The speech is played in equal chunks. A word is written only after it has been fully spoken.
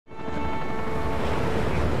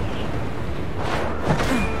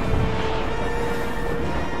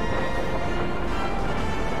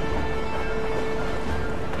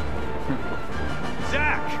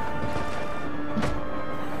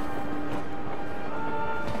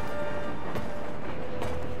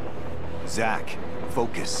Zack,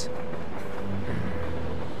 focus.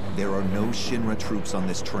 There are no Shinra troops on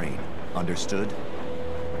this train. Understood?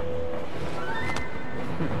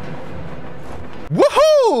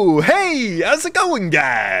 Woohoo! Hey, how's it going,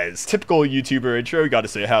 guys? Typical YouTuber intro, gotta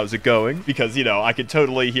say how's it going, because, you know, I could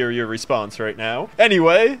totally hear your response right now.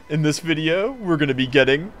 Anyway, in this video, we're gonna be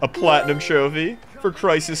getting a platinum trophy for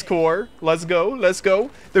Crisis Core. Let's go, let's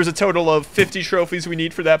go. There's a total of 50 trophies we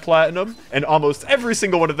need for that platinum, and almost every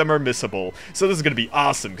single one of them are missable. So this is gonna be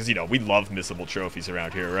awesome, because, you know, we love missable trophies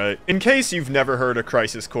around here, right? In case you've never heard of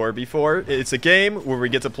Crisis Core before, it's a game where we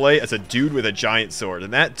get to play as a dude with a giant sword,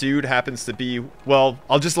 and that dude happens to be, well,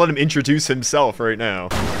 I'll just let him introduce himself right now.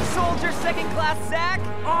 Soldier second class Zack,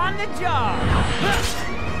 on the job!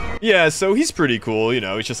 Yeah, so he's pretty cool, you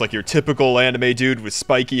know, he's just like your typical anime dude with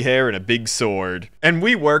spiky hair and a big sword. And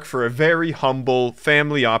we work for a very humble,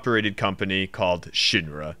 family-operated company called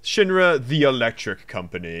Shinra. Shinra, the electric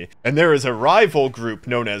company. And there is a rival group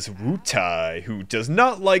known as Wutai, who does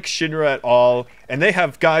not like Shinra at all, and they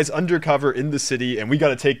have guys undercover in the city, and we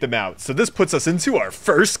gotta take them out. So this puts us into our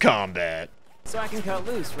first combat. So I can cut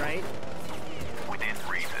loose, right? Within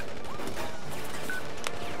reason.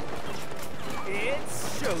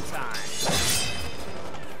 It's showtime.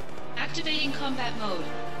 Activating combat mode.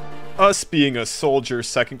 Us being a soldier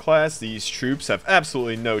second class, these troops have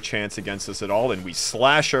absolutely no chance against us at all, and we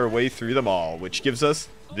slash our way through them all, which gives us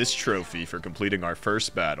this trophy for completing our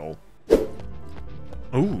first battle.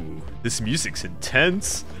 Ooh, this music's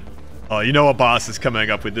intense. Oh, you know a boss is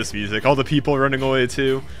coming up with this music. All the people running away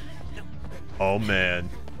too. Oh man.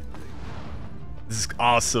 This is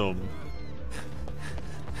awesome.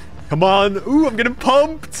 Come on. Ooh, I'm getting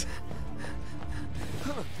pumped.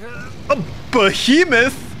 A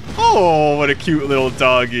behemoth? Oh, what a cute little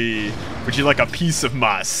doggy. Would you like a piece of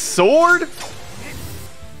my sword?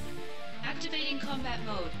 Activating combat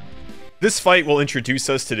mode. This fight will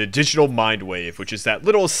introduce us to the digital mind wave, which is that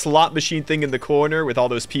little slot machine thing in the corner with all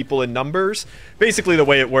those people in numbers. Basically, the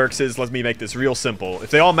way it works is, let me make this real simple.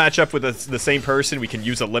 If they all match up with the same person, we can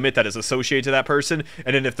use a limit that is associated to that person,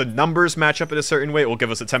 and then if the numbers match up in a certain way, it will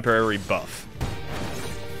give us a temporary buff.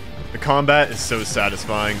 The combat is so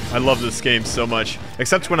satisfying. I love this game so much,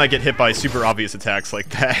 except when I get hit by super obvious attacks like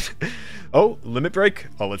that. Oh, limit break?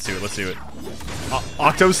 Oh, let's do it, let's do it.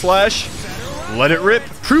 Octo Slash? Let it rip.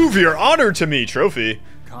 Prove your honor to me, trophy.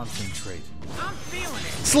 Concentrate. I'm feeling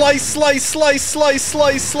it. Slice, slice, slice, slice,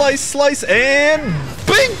 slice, slice, slice, and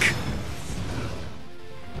bink!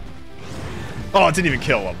 Oh, it didn't even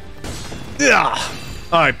kill him. Yeah.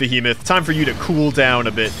 Alright, Behemoth, time for you to cool down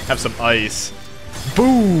a bit. Have some ice.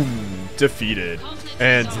 Boom! Defeated.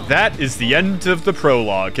 And that is the end of the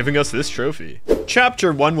prologue, giving us this trophy.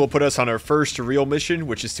 Chapter 1 will put us on our first real mission,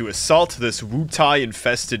 which is to assault this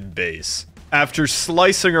Wutai-infested base. After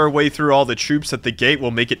slicing our way through all the troops at the gate,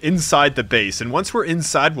 we'll make it inside the base. And once we're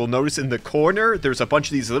inside, we'll notice in the corner, there's a bunch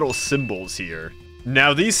of these little symbols here.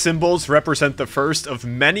 Now, these symbols represent the first of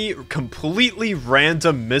many completely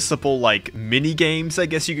random missable, like, mini-games, I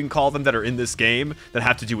guess you can call them, that are in this game that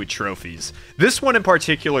have to do with trophies. This one in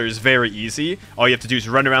particular is very easy. All you have to do is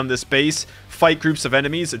run around this base, fight groups of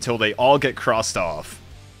enemies until they all get crossed off.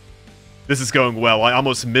 This is going well. I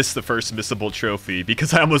almost missed the first missable trophy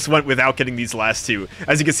because I almost went without getting these last two.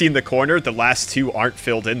 As you can see in the corner, the last two aren't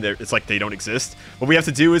filled in there. It's like they don't exist. What we have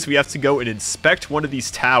to do is we have to go and inspect one of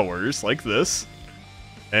these towers like this.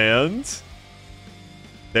 And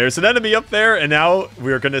there's an enemy up there, and now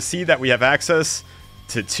we're going to see that we have access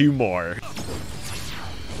to two more.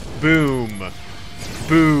 Boom.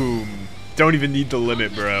 Boom. Don't even need the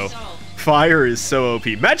limit, bro. Fire is so OP.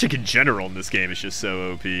 Magic in general in this game is just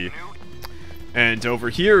so OP. And over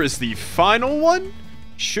here is the final one?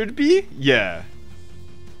 Should be? Yeah.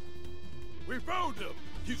 We found him.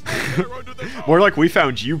 He's right there under the tower. More like we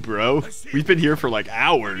found you, bro. We've been here for like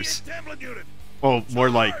hours. Well, more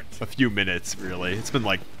like a few minutes, really. It's been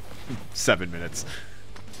like 7 minutes.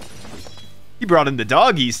 He brought in the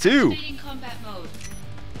doggies, too. Combat mode.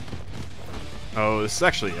 Oh, this is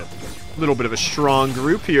actually a little bit of a strong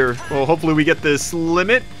group here. Well, hopefully we get this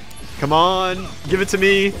limit. Come on, give it to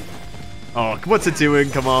me. Oh, what's it doing?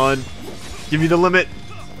 Come on. Give me the limit.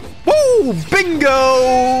 Woo!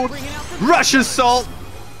 Bingo! Rush assault!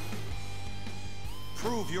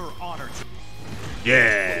 Prove your honor to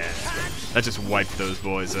Yeah! That just wiped those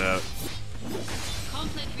boys out.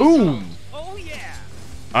 Boom! Oh yeah.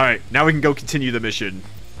 Alright, now we can go continue the mission.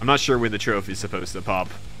 I'm not sure when the trophy's supposed to pop.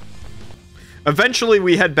 Eventually,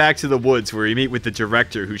 we head back to the woods where we meet with the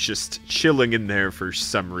director who's just chilling in there for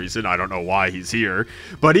some reason. I don't know why he's here.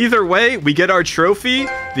 But either way, we get our trophy,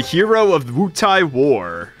 the hero of the Wutai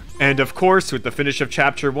War. And of course, with the finish of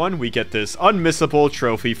Chapter 1, we get this unmissable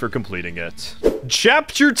trophy for completing it.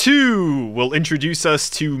 Chapter 2 will introduce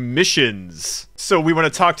us to missions. So we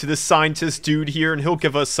want to talk to this scientist dude here, and he'll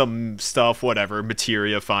give us some stuff, whatever,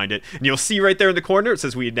 materia, find it. And you'll see right there in the corner, it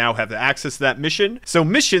says we now have access to that mission. So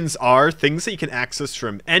missions are things that you can access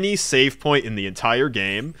from any save point in the entire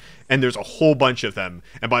game. And there's a whole bunch of them.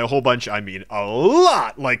 And by a whole bunch, I mean a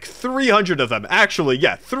lot, like 300 of them. Actually,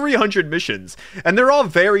 yeah, 300 missions. And they're all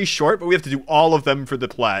very short, but we have to do all of them for the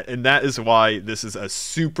plat. And that is why this is a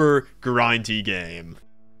super grindy game.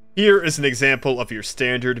 Here is an example of your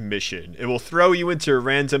standard mission. It will throw you into a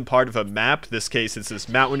random part of a map. This case, it's this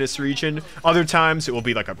mountainous region. Other times, it will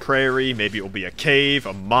be like a prairie. Maybe it will be a cave,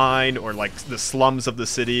 a mine, or like the slums of the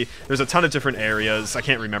city. There's a ton of different areas. I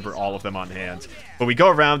can't remember all of them on hand. But we go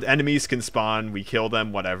around, enemies can spawn, we kill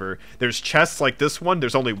them, whatever. There's chests like this one.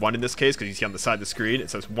 There's only one in this case, because you see on the side of the screen, it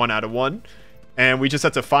says 1 out of 1. And we just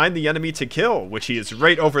have to find the enemy to kill, which he is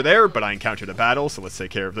right over there, but I encountered a battle, so let's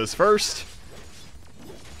take care of this first.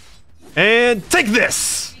 And take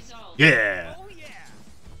this! Yeah!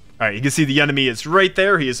 Alright, you can see the enemy is right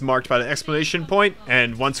there. He is marked by the exclamation point.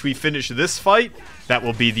 And once we finish this fight, that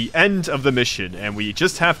will be the end of the mission. And we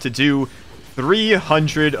just have to do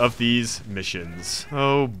 300 of these missions.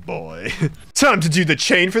 Oh boy. Time to do the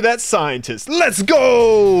chain for that scientist. Let's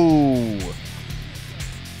go!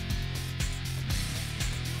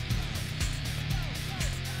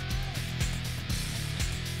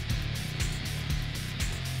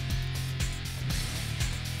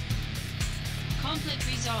 Conflict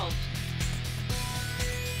resolved.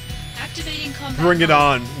 Activating combat Bring it mode.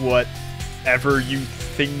 on, whatever you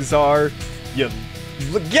things are. You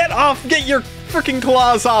get off, get your freaking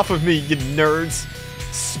claws off of me, you nerds.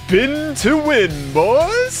 Spin to win,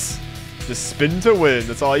 boys. Just spin to win.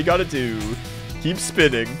 That's all you gotta do. Keep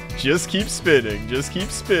spinning. Just keep spinning. Just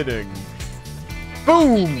keep spinning.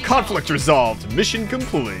 Boom! Conflict resolved. Mission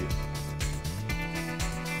complete.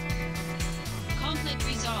 Conflict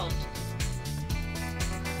resolved.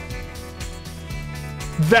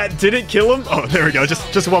 That didn't kill him? Oh, there we go.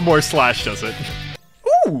 Just one more slash does it.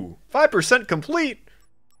 Ooh! 5% complete.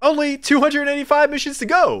 Only 285 missions to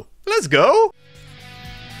go. Let's go.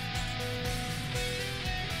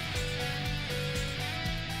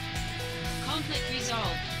 Conflict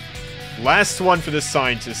resolved. Last one for this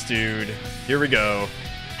scientist dude. Here we go.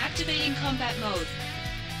 Activating combat mode.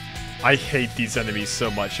 I hate these enemies so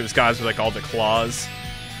much. Those guys with like all the claws.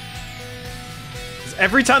 'Cause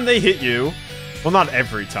every time they hit you, well, not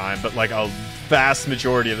every time, but like a vast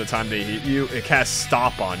majority of the time they hit you, it casts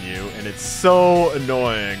stop on you, and it's so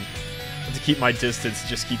annoying. To keep my distance,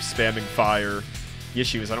 just keep spamming fire. The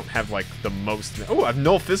issue is I don't have like the most. Oh, I have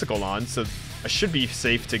no physical on, so I should be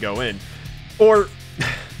safe to go in. Or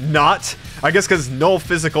not. I guess because null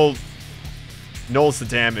physical nulls the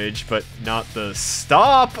damage, but not the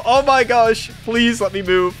stop. Oh my gosh, please let me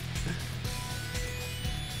move.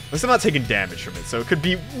 At least I'm not taking damage from it, so it could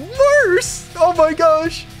be worse. Oh my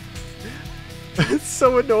gosh. It's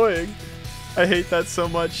so annoying. I hate that so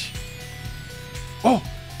much. Oh,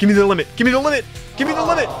 give me the limit. Give me the limit. Give me the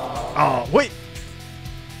limit. Oh, wait.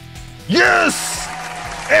 Yes!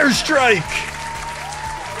 Airstrike!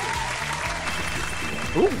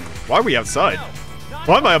 Ooh, why are we outside?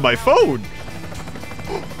 Why am I on my phone?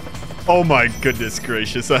 Oh my goodness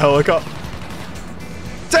gracious, a helicopter.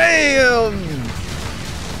 Damn!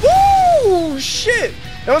 Woo! Shit!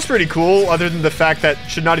 That was pretty cool, other than the fact that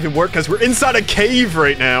should not even work because we're inside a cave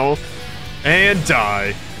right now. And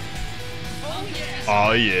die.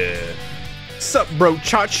 Oh yeah. Sup, bro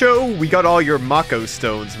Chacho? We got all your Mako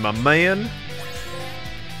stones, my man.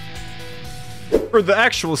 For the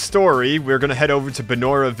actual story, we're gonna head over to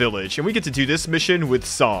Benora Village, and we get to do this mission with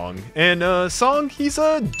Song. And, Song, he's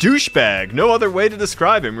a douchebag. No other way to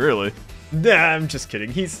describe him, really. Nah, I'm just kidding.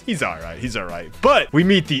 He's alright. He's alright. But we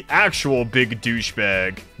meet the actual big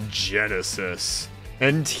douchebag, Genesis.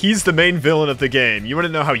 And he's the main villain of the game. You want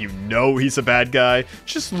to know how you know he's a bad guy?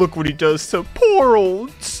 Just look what he does to poor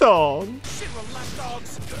old Song.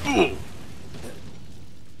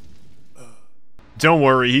 Don't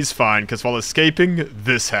worry, he's fine, because while escaping,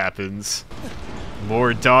 this happens.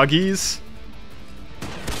 More doggies.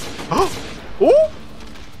 Oh! Oh!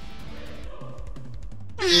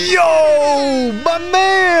 Yo! My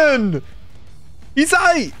man! He's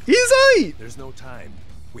aight! He's aight! There's no time.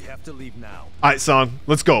 We have to leave now. Alright, Song,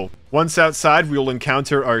 let's go. Once outside, we will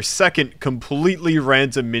encounter our second completely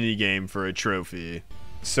random minigame for a trophy.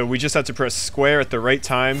 So we just have to press square at the right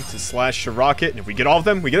time to slash the rocket, and if we get all of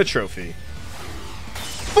them, we get a trophy.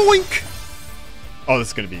 Boink! Oh, this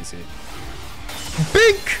is gonna be easy.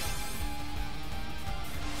 Bink!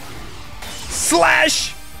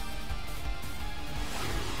 Slash!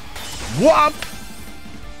 Whop!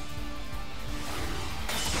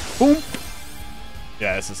 Boom!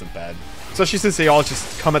 Yeah, this isn't bad. Especially since they all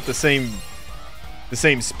just come at the same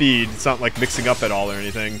speed. It's not like mixing up at all or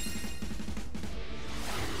anything.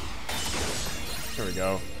 There we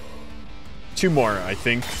go. 2 more, I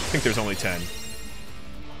think. I think there's only 10.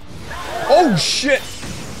 Oh shit!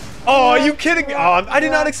 Oh, are you kidding me? Oh, I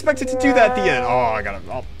did not expect it to do that at the end.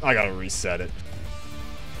 Oh, I gotta reset it.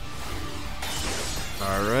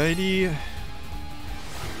 Alrighty.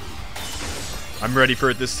 I'm ready for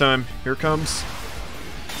it this time. Here it comes.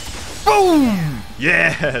 Boom!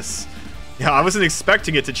 Yes! Yeah, I wasn't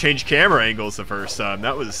expecting it to change camera angles the first time.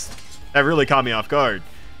 That really caught me off guard.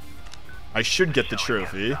 I should get the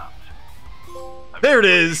trophy. There it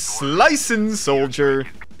is! Slicing Soldier.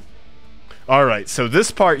 Alright, so this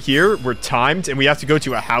part here, we're timed, and we have to go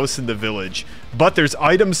to a house in the village. But there's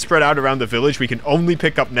items spread out around the village we can only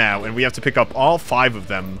pick up now, and we have to pick up all 5 of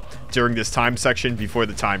them during this time section before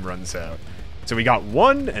the time runs out. So we got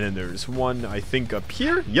 1, and then there's 1, I think, up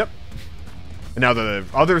here. Yep. And now the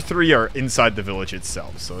other 3 are inside the village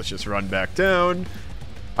itself. So let's just run back down.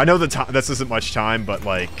 I know this isn't much time, but,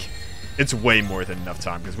 like, it's way more than enough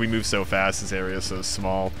time, because we move so fast, this area is so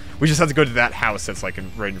small. We just have to go to that house that's, like,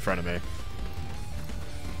 right in front of me.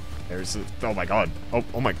 There's, oh my god.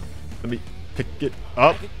 Oh my, let me pick it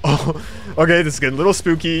up. Oh, okay, this is getting a little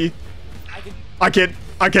spooky. I can.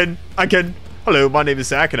 Hello, my name is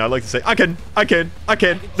Zach, and I'd like to say, I can. I can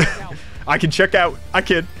check out. I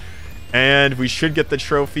can. And we should get the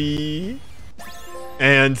trophy.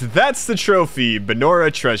 And that's the trophy, Benora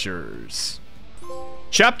Treasures.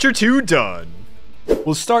 Chapter 2 done.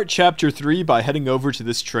 We'll start Chapter 3 by heading over to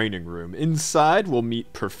this training room. Inside, we'll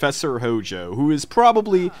meet Professor Hojo, who is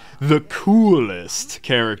probably the coolest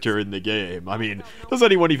character in the game. I mean, does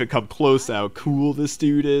anyone even come close to how cool this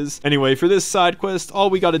dude is? Anyway, for this side quest,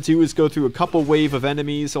 all we gotta do is go through a couple wave of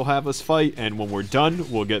enemies he'll have us fight, and when we're done,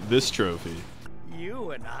 we'll get this trophy.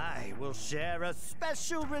 You and I will share a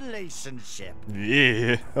special relationship.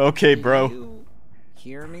 Yeah, okay, bro. Do you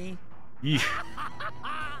hear me? Yeah.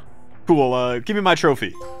 Cool, give me my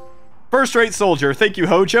trophy. First-rate soldier. Thank you,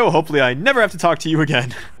 Hojo. Hopefully I never have to talk to you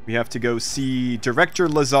again. We have to go see Director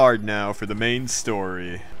Lazard now for the main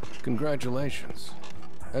story. Congratulations.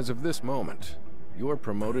 As of this moment, you are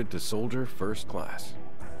promoted to Soldier First Class.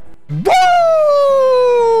 Woo!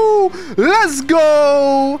 Let's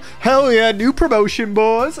go! Hell yeah, new promotion,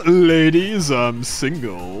 boys. Ladies, I'm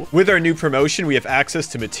single. With our new promotion, we have access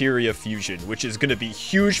to Materia Fusion, which is going to be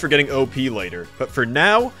huge for getting OP later. But for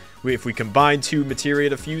now, if we combine 2 materia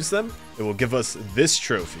to fuse them, it will give us this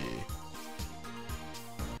trophy.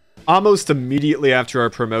 Almost immediately after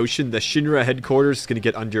our promotion, the Shinra headquarters is going to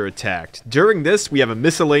get under attack. During this, we have a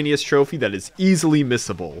miscellaneous trophy that is easily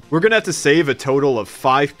missable. We're going to have to save a total of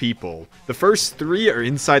 5 people. The first 3 are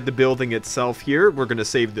inside the building itself here. We're going to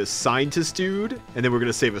save this scientist dude, and then we're going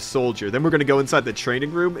to save a soldier. Then we're going to go inside the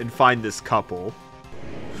training room and find this couple.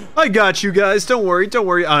 I got you guys, don't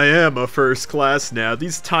worry, I am a first class now.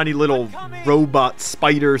 These tiny little robot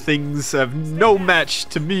spider things have no match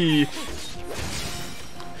to me.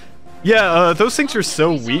 Yeah, those things are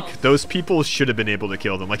so weak, those people should have been able to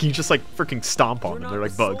kill them. Like, you just, like, freaking stomp on them, they're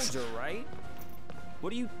like bugs. Soldier, right?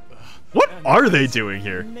 What are they doing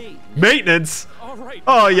here? Maintenance?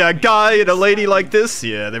 Oh yeah, a guy and a lady like this?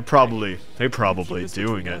 Yeah, they're probably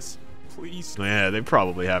doing it. Yeah, they're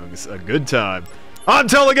probably having a good time. I'm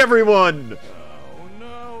telling everyone! Oh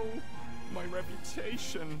no, my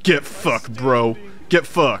reputation. Get fucked, bro. Get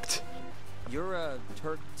fucked. You're a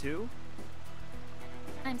Turk too?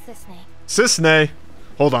 I'm Cisne. Cisne.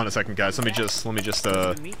 Hold on a second, guys. Let me just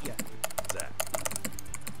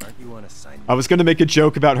I was gonna make a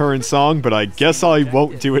joke about her in song, but I guess I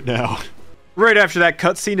won't do it now. Right after that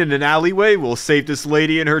cutscene in an alleyway, we'll save this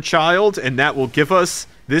lady and her child, and that will give us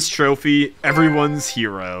this trophy, Everyone's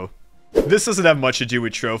Hero. This doesn't have much to do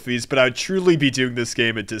with trophies, but I would truly be doing this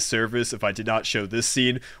game a disservice if I did not show this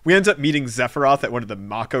scene. We end up meeting Sephiroth at one of the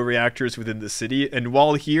Mako reactors within the city, and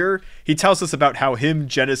while here, he tells us about how him,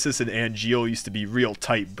 Genesis, and Angeal used to be real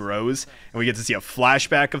tight bros, and we get to see a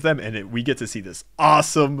flashback of them, and we get to see this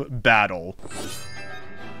awesome battle.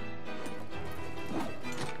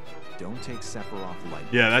 Don't take Sephiroth lightly.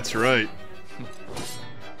 Yeah, that's right.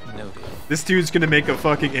 No. This dude's gonna make a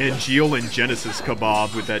fucking Angeal and Genesis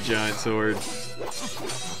kebab with that giant sword.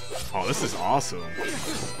 Oh, this is awesome.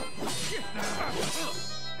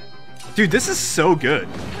 Dude, this is so good.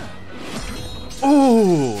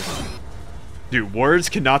 Ooh. Dude, words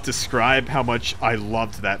cannot describe how much I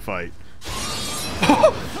loved that fight.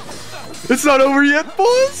 It's not over yet,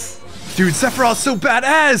 boys! Dude, Sephiroth's so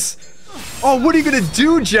badass! Oh, what are you gonna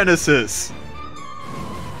do, Genesis?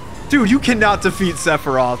 Dude, you cannot defeat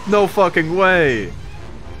Sephiroth. No fucking way.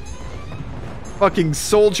 Fucking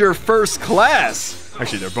soldier first class.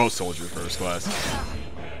 Actually, they're both soldier first class.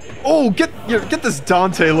 Oh, get this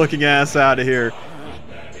Dante looking ass out of here.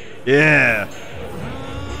 Yeah.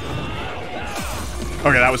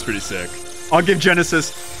 Okay, that was pretty sick. I'll give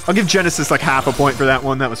Genesis like half a point for that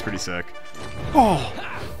one. That was pretty sick. Oh.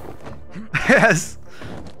 Yes.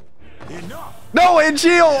 No,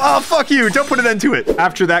 Angeal! Oh, fuck you! Don't put an end to it!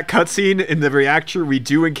 After that cutscene in the reactor, we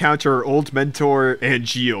do encounter our old mentor,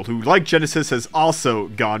 Angeal, who, like Genesis, has also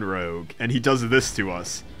gone rogue. And he does this to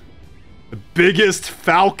us. The biggest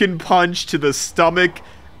falcon punch to the stomach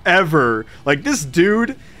ever. Like, this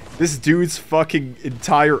dude's fucking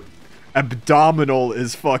entire abdominal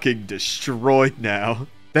is fucking destroyed now.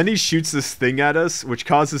 Then he shoots this thing at us, which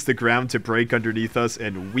causes the ground to break underneath us,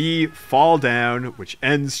 and we fall down, which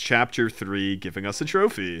ends Chapter 3, giving us a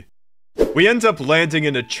trophy. We end up landing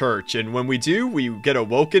in a church, and when we do, we get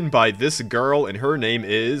awoken by this girl, and her name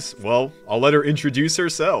is, well, I'll let her introduce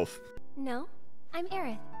herself. No, I'm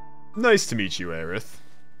Aerith. Nice to meet you, Aerith.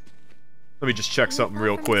 Let me just check something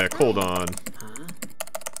real quick. Hold on.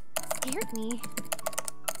 Scared me.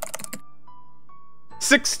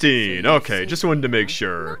 16! Okay, just wanted to make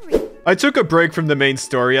sure. I took a break from the main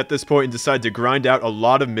story at this point and decided to grind out a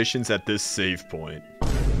lot of missions at this save point.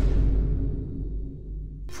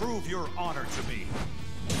 Prove your honor to me.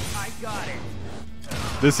 I got it.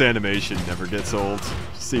 This animation never gets old.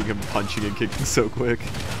 Seeing him punching and kicking so quick.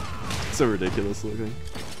 So ridiculous looking.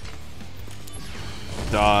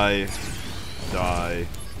 Die. Die.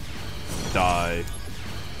 Die.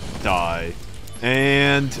 Die.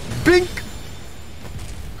 And bink!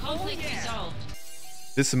 Conflict resolved.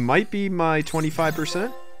 This might be my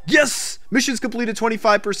 25%. Yes! Missions completed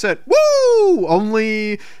 25%. Woo!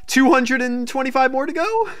 Only 225 more to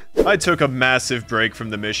go? I took a massive break from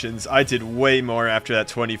the missions. I did way more after that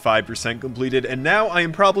 25% completed, and now I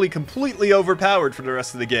am probably completely overpowered for the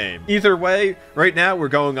rest of the game. Either way, right now we're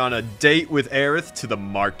going on a date with Aerith to the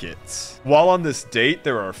markets. While on this date,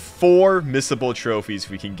 there are 4 missable trophies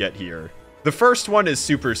we can get here. The first one is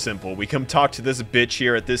super simple. We come talk to this bitch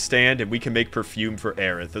here at this stand and we can make perfume for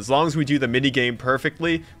Aerith. As long as we do the minigame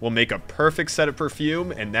perfectly, we'll make a perfect set of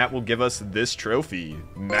perfume and that will give us this trophy,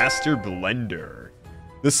 Master Blender.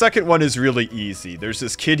 The second one is really easy. There's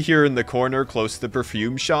this kid here in the corner close to the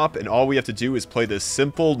perfume shop and all we have to do is play this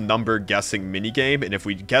simple number guessing minigame, and if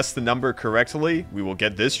we guess the number correctly, we will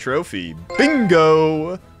get this trophy.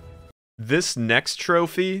 Bingo! This next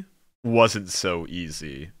trophy wasn't so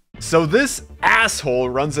easy. So this asshole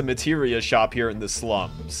runs a materia shop here in the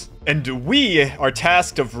slums. And we are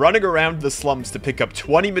tasked of running around the slums to pick up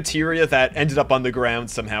 20 materia that ended up on the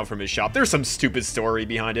ground somehow from his shop. There's some stupid story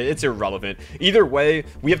behind it. It's irrelevant. Either way,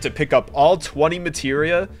 we have to pick up all 20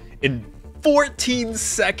 materia in 14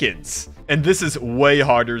 seconds. And this is way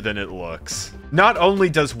harder than it looks. Not only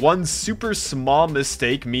does one super small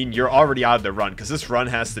mistake mean you're already out of the run, because this run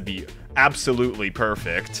has to be absolutely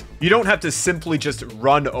perfect. You don't have to simply just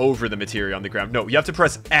run over the materia on the ground. No, you have to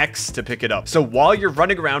press X to pick it up. So while you're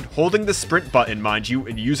running around, holding the sprint button, mind you,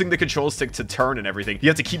 and using the control stick to turn and everything, you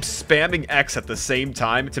have to keep spamming X at the same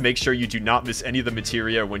time to make sure you do not miss any of the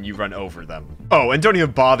materia when you run over them. Oh, and don't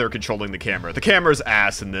even bother controlling the camera. The camera's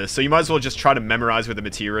ass in this, so you might as well just try to memorize where the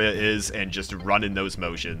materia is and just run in those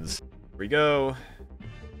motions. Here we go.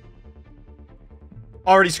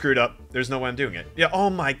 Already screwed up. There's no way I'm doing it. Yeah, oh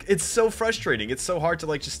my, it's so frustrating. It's so hard to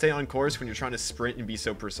like just stay on course when you're trying to sprint and be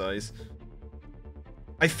so precise.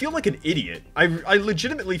 I feel like an idiot. I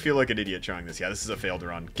legitimately feel like an idiot trying this. Yeah, this is a failed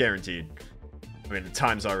run. Guaranteed. I mean, the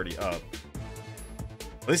time's already up.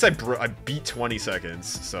 At least I beat 20 seconds,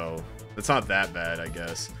 so it's not that bad, I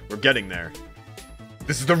guess. We're getting there.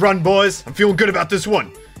 This is the run, boys. I'm feeling good about this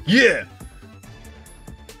one. Yeah!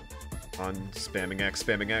 On spamming X,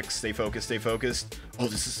 spamming X. Stay focused, stay focused. Oh,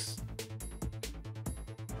 this is...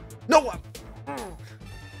 No!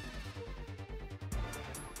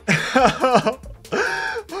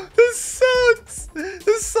 This sucks!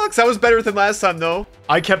 This sucks! That was better than last time, though.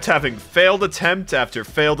 I kept having failed attempt after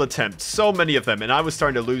failed attempt. So many of them, and I was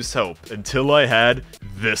starting to lose hope. Until I had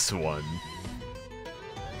this one.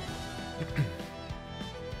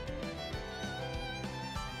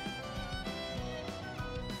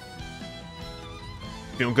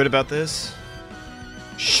 Feeling good about this?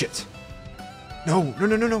 Shit. No, no,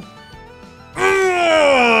 no, no, no.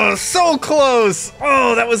 Ugh, so close.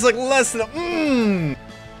 Oh, that was like less than a...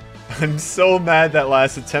 I'm so mad that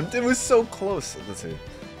last attempt. It was so close. Let's see.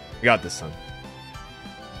 We got this time.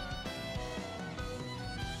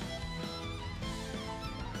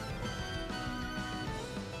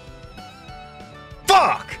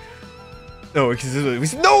 No,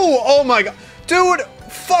 no! Oh my god. Dude,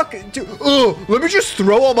 fuck. Dude, let me just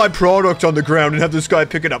throw all my product on the ground and have this guy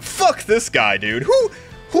pick it up. Fuck this guy, dude.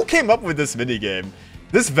 Who came up with this minigame?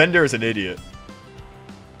 This vendor is an idiot.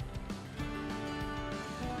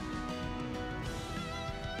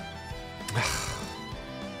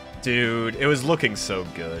 Dude, it was looking so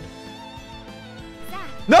good.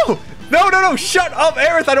 No! No, no, no! Shut up,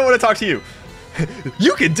 Aerith! I don't want to talk to you!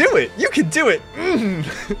 You can do it! You can do it!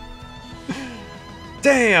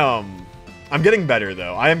 Damn! I'm getting better,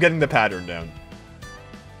 though. I am getting the pattern down.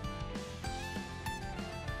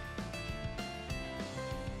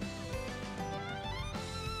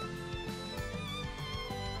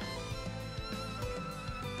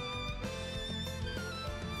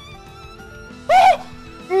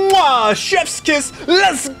 Mwah! Chef's kiss!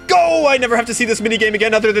 Let's go! I never have to see this minigame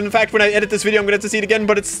again, other than the fact when I edit this video I'm gonna have to see it again,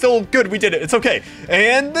 but it's still good. We did it. It's okay.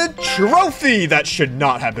 And the trophy! That should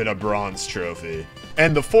not have been a bronze trophy.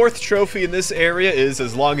 And the fourth trophy in this area is,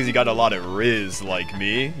 as long as you got a lot of Riz like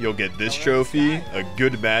me, you'll get this trophy, a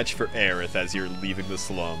good match for Aerith as you're leaving the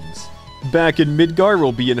slums. Back in Midgar,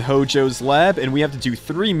 we'll be in Hojo's lab, and we have to do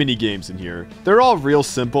 3 minigames in here. They're all real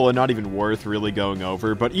simple and not even worth really going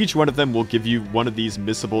over, but each one of them will give you one of these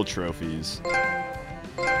missable trophies.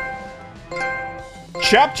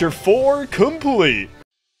 Chapter 4 complete!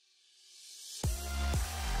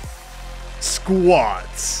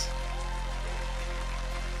 Squats.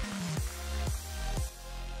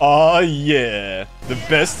 Aw, yeah. The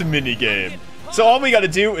best minigame. So all we gotta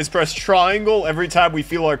do is press triangle every time we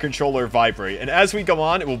feel our controller vibrate. And as we go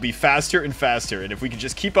on, it will be faster and faster. And if we can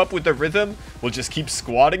just keep up with the rhythm, we'll just keep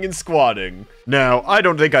squatting and squatting. Now, I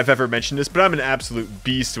don't think I've ever mentioned this, but I'm an absolute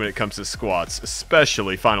beast when it comes to squats.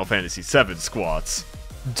 Especially Final Fantasy VII squats.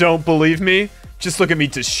 Don't believe me? Just look at me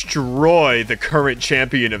destroy the current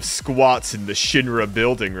champion of squats in the Shinra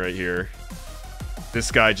building right here.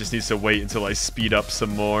 This guy just needs to wait until I speed up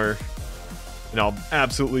some more. And I'll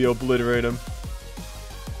absolutely obliterate him.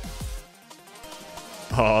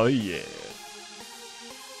 Oh, yeah.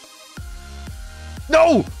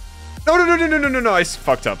 No! No, no, no, no, no, no, no, no, I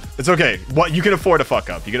fucked up. It's okay. What? You can afford a fuck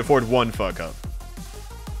up. You can afford one fuck up.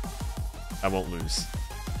 I won't lose.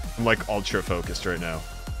 I'm like ultra focused right now.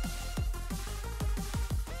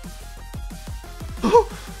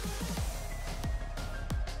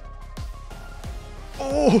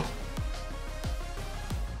 Oh!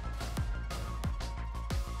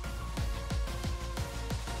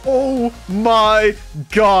 Oh my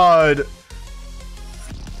god!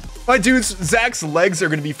 My dudes, Zach's legs are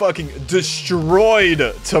gonna be fucking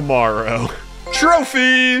destroyed tomorrow.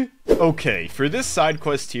 Trophy! Okay, for this side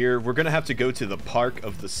quest here, we're gonna have to go to the Park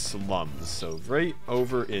of the Slums. So right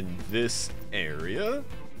over in this area.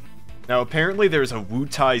 Now apparently there's a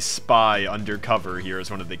Wutai spy undercover here as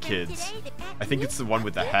one of the kids. I think it's the one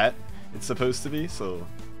with the hat it's supposed to be, so...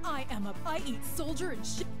 I eat soldier and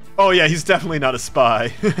shit. Oh yeah, he's definitely not a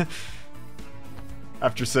spy.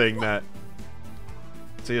 After saying that.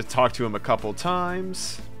 So you have to talk to him a couple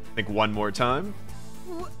times. I think one more time.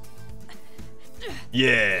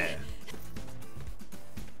 Yeah.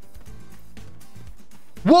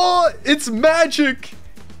 What? It's magic!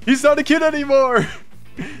 He's not a kid anymore!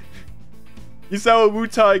 He's now a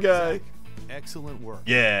Wutai guy. Excellent work.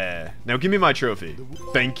 Yeah. Now give me my trophy.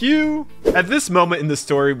 Thank you. At this moment in the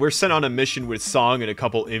story, we're sent on a mission with Song and a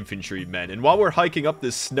couple infantrymen. And while we're hiking up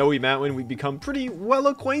this snowy mountain, we become pretty well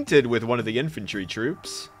acquainted with one of the infantry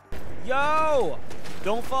troops. Yo!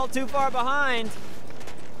 Don't fall too far behind.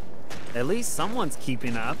 At least someone's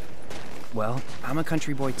keeping up. Well, I'm a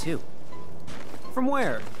country boy too. From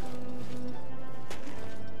where?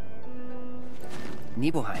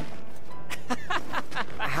 Nibelheim.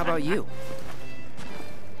 How about you?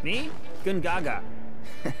 Me? Gungaga.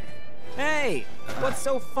 Hey, what's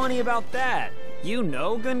so funny about that? You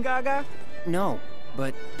know Gungaga? No,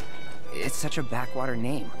 but it's such a backwater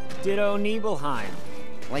name. Ditto Nibelheim.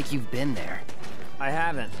 Like you've been there. I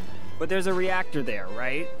haven't, but there's a reactor there,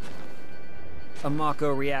 right? A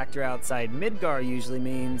Mako reactor outside Midgar usually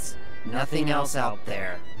means... Nothing else out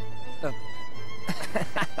there.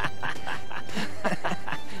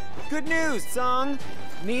 Good news, Song.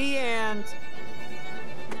 Me and...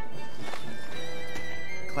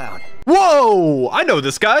 Cloud. Whoa! I know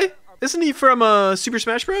this guy. Isn't he from Super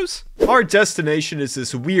Smash Bros? Our destination is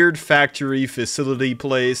this weird factory facility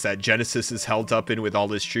place that Genesis is held up in with all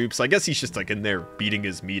his troops. I guess he's just like in there beating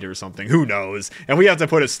his meat or something. Who knows? And we have to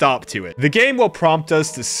put a stop to it. The game will prompt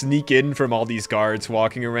us to sneak in from all these guards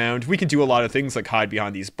walking around. We can do a lot of things like hide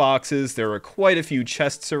behind these boxes. There are quite a few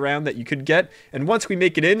chests around that you could get. And once we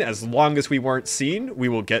make it in, as long as we weren't seen, we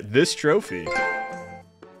will get this trophy.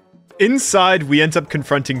 Inside, we end up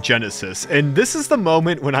confronting Genesis, and this is the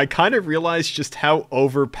moment when I kind of realized just how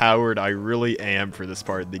overpowered I really am for this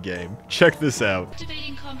part of the game. Check this out.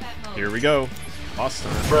 Activating combat mode. Here we go. Awesome.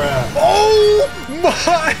 Oh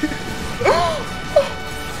my!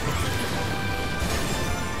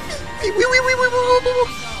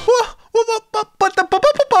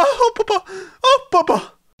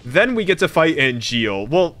 Then we get to fight Angeal.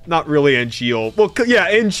 Well, not really Angeal. Well, yeah,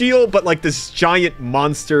 Angeal, but like this giant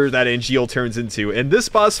monster that Angeal turns into. And this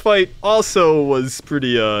boss fight also was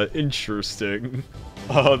pretty interesting.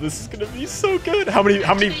 Oh, this is gonna be so good. How many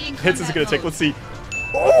hits is it gonna take? Let's see.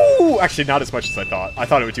 Oh, actually not as much as I thought. I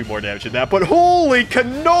thought it would do more damage than that, but holy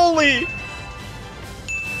cannoli!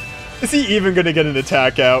 Is he even gonna get an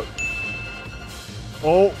attack out?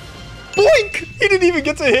 Oh, boink! He didn't even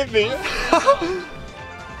get to hit me.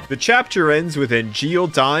 The chapter ends with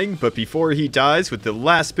Angeal dying, but before he dies, with the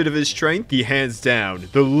last bit of his strength, he hands down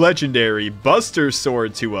the legendary Buster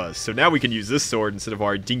Sword to us. So now we can use this sword instead of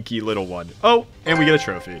our dinky little one. Oh, and we get a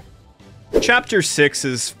trophy. Chapter 6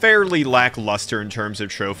 is fairly lackluster in terms of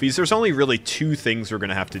trophies. There's only really 2 things we're going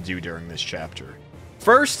to have to do during this chapter.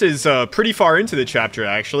 First is pretty far into the chapter,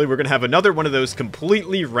 actually. We're going to have another one of those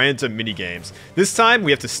completely random minigames. This time, we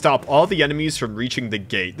have to stop all the enemies from reaching the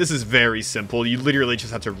gate. This is very simple. You literally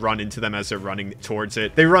just have to run into them as they're running towards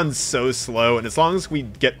it. They run so slow, and as long as we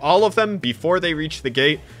get all of them before they reach the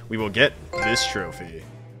gate, we will get this trophy.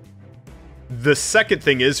 The second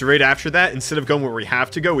thing is, right after that, instead of going where we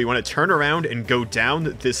have to go, we want to turn around and go down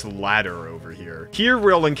this ladder over here. Here,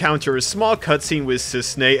 we'll encounter a small cutscene with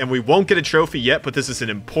Cisne, and we won't get a trophy yet, but this is an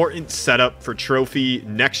important setup for trophy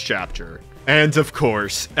next chapter. And of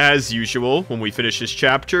course, as usual, when we finish this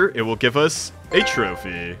chapter, it will give us a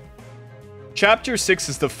trophy. Chapter 6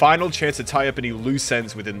 is the final chance to tie up any loose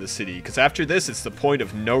ends within the city, because after this, it's the point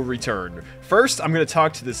of no return. First, I'm going to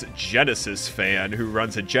talk to this Genesis fan who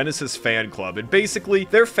runs a Genesis fan club, and basically,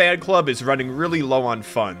 their fan club is running really low on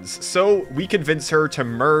funds, so we convince her to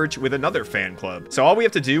merge with another fan club. So all we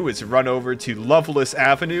have to do is run over to Loveless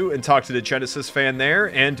Avenue and talk to the Genesis fan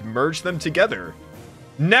there, and merge them together.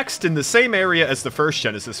 Next, in the same area as the first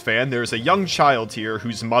Genesis fan, there's a young child here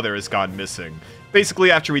whose mother has gone missing.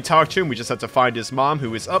 Basically, after we talk to him, we just have to find his mom,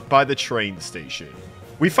 who is up by the train station.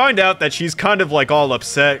 We find out that she's kind of like all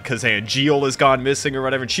upset because Angeal has gone missing or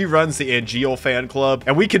whatever, and she runs the Angeal fan club,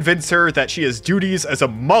 and we convince her that she has duties as a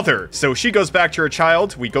mother. So she goes back to her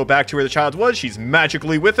child, we go back to where the child was, she's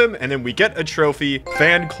magically with him, and then we get a trophy,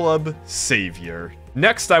 Fan Club Savior.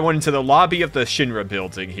 Next, I went into the lobby of the Shinra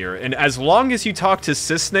building here, and as long as you talk to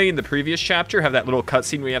Cisne in the previous chapter, have that little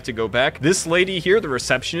cutscene where you have to go back, this lady here, the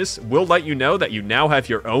receptionist, will let you know that you now have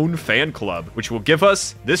your own fan club, which will give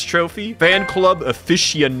us this trophy, Fan Club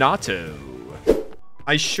Aficionado.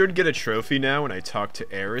 I should get a trophy now when I talk to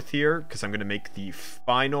Aerith here, because I'm going to make the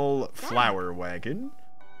final flower wagon.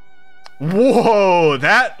 Whoa,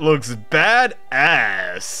 that looks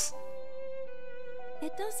badass.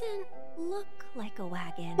 It doesn't look like a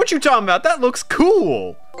wagon. What you talking about? That looks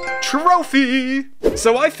cool. Trophy!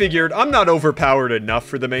 So I figured I'm not overpowered enough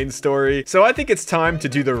for the main story, so I think it's time to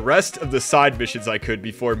do the rest of the side missions I could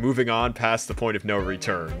before moving on past the point of no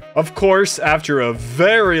return. Of course, after a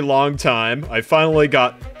very long time, I finally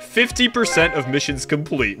got 50% of missions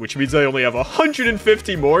complete, which means I only have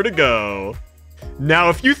 150 more to go. Now,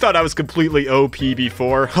 if you thought I was completely OP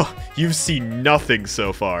before, you've seen nothing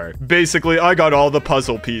so far. Basically, I got all the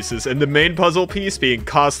puzzle pieces, and the main puzzle piece being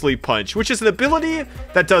Costly Punch, which is an ability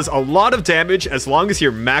that does a lot of damage as long as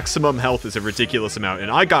your maximum health is a ridiculous amount,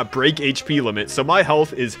 and I got break HP limit, so my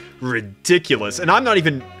health is ridiculous, and I'm not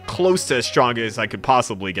even close to as strong as I could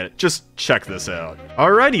possibly get. Just check this out.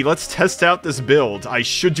 Alrighty, let's test out this build. I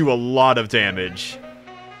should do a lot of damage.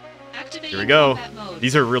 Here we go.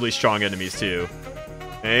 These are really strong enemies too.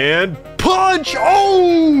 And punch!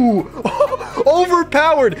 Oh!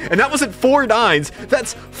 Overpowered! And that wasn't 4 9s.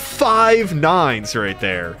 That's 5 9s right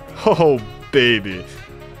there. Oh, baby.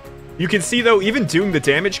 You can see, though, even doing the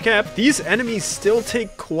damage cap, these enemies still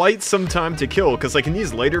take quite some time to kill, because, like, in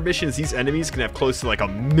these later missions, these enemies can have close to, like,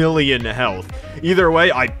 1,000,000 health. Either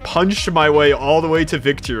way, I punched my way all the way to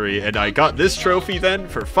victory, and I got this trophy, then,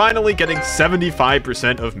 for finally getting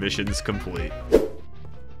 75% of missions complete.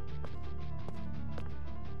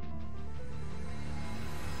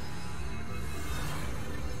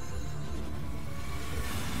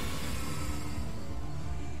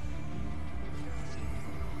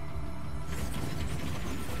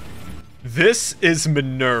 This is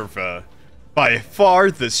Minerva, by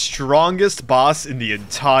far the strongest boss in the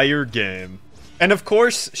entire game. And of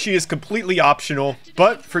course, she is completely optional,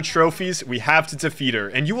 but for trophies, we have to defeat her.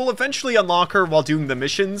 And you will eventually unlock her while doing the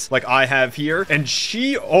missions, like I have here. And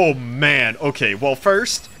she, oh man, okay, well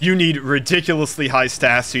first, you need ridiculously high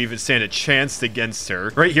stats to even stand a chance against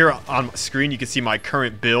her. Right here on screen, you can see my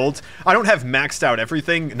current build. I don't have maxed out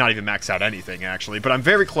everything, not even maxed out anything actually, but I'm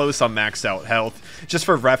very close on maxed out health. Just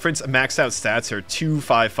for reference, maxed out stats are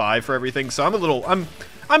 255 for everything, so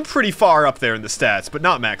I'm pretty far up there in the stats, but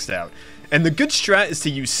not maxed out. And the good strat is to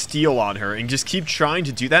use Steel on her and just keep trying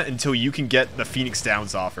to do that until you can get the Phoenix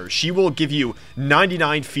Downs off her. She will give you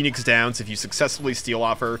 99 Phoenix Downs if you successfully Steel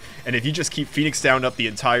off her, and if you just keep Phoenix Down up the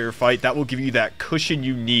entire fight, that will give you that cushion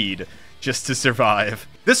you need just to survive.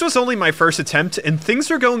 This was only my first attempt, and things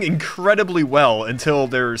are going incredibly well until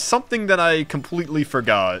there's something that I completely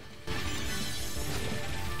forgot.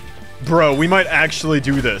 Bro, we might actually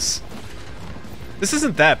do this. This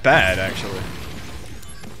isn't that bad, actually.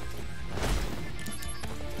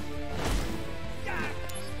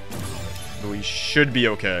 We should be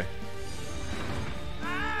okay.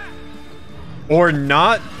 Or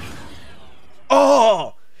not.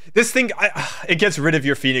 Oh! This thing, it gets rid of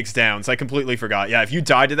your Phoenix Downs. I completely forgot. Yeah, if you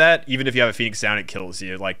die to that, even if you have a Phoenix Down, it kills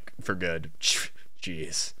you, like, for good.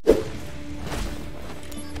 Jeez.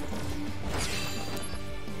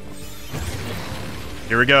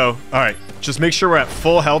 Here we go. Alright, just make sure we're at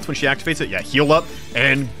full health when she activates it. Yeah, heal up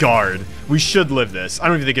and guard. We should live this. I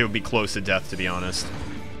don't even think it would be close to death, to be honest.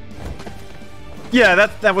 Yeah,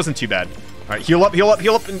 that wasn't too bad. Alright, heal up,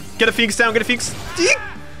 and get a Phoenix Down, get a Phoenix...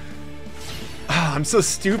 Oh, I'm so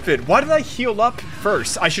stupid. Why did I heal up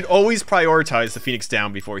first? I should always prioritize the Phoenix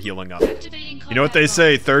Down before healing up. You know what they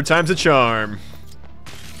say, third time's a charm.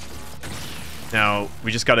 Now,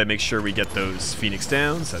 we just gotta make sure we get those Phoenix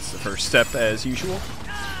Downs. That's the first step, as usual.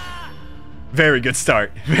 Very good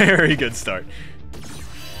start. Very good start.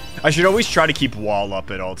 I should always try to keep wall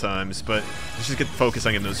up at all times, but let's just get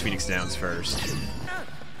focusing on those Phoenix Downs first.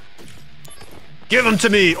 Give them to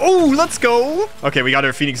me! Oh, let's go! Okay, we got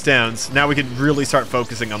our Phoenix Downs. Now we can really start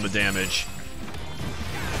focusing on the damage.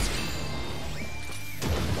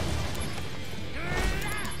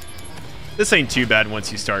 This ain't too bad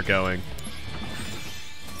once you start going.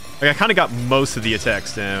 Like, I kind of got most of the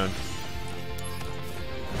attacks down.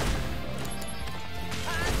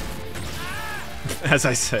 As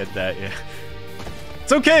I said that, yeah.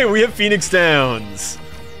 It's okay, we have Phoenix Downs.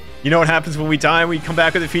 You know what happens when we die and we come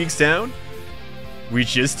back with a Phoenix Down? We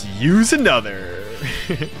just use another.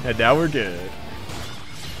 And now we're good.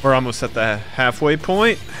 We're almost at the halfway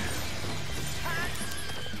point.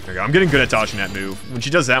 There we go. I'm getting good at dodging that move. When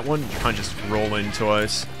she does that one, you kind of just roll in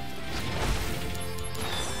twice.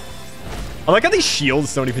 I like how these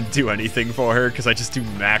shields don't even do anything for her, because I just do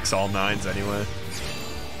max all 9s anyway.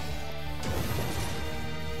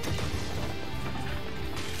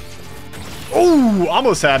 Oh,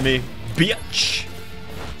 almost had me. Bitch.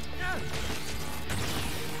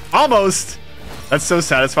 Almost. That's so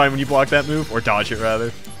satisfying when you block that move, or dodge it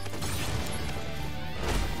rather.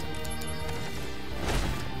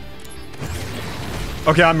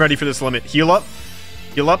 Okay, I'm ready for this limit. Heal up.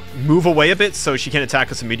 Heal up. Move away a bit so she can't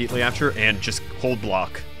attack us immediately after, and just hold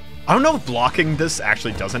block. I don't know if blocking this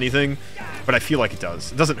actually does anything, but I feel like it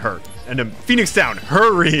does. It doesn't hurt. And then Phoenix Down.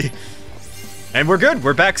 Hurry. And we're good.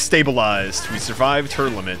 We're back stabilized. We survived her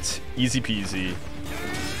limit. Easy peasy.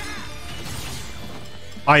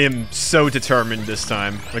 I am so determined this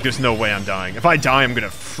time. Like, there's no way I'm dying. If I die, I'm gonna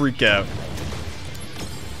freak out.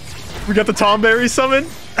 We got the Tomberry summon.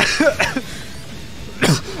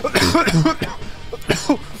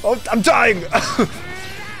 Oh, I'm dying.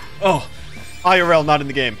 Oh, IRL, not in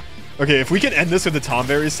the game. Okay, if we can end this with the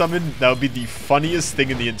Tomberry summon, that would be the funniest thing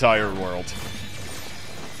in the entire world.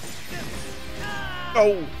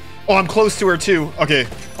 Oh, I'm close to her too. Okay,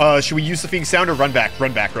 should we use the Phoenix Sound or run back?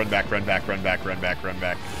 Run back, run back, run back, run back, run back, run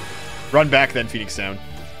back. Run back, then Phoenix Sound.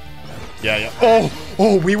 Yeah.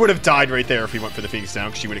 Oh, we would have died right there if we went for the Phoenix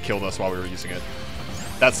Sound, because she would have killed us while we were using it.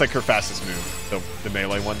 That's like her fastest move, the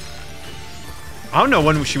melee one. I don't know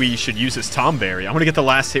when we should use this Tomberry. I want to get the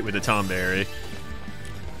last hit with the Tomberry.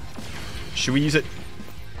 Should we use it?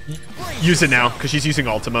 Use it now, because she's using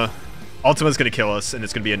Ultima. Ultima's going to kill us, and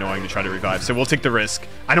it's going to be annoying to try to revive, so we'll take the risk.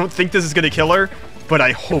 I don't think this is going to kill her, but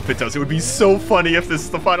I hope it does. It would be so funny if this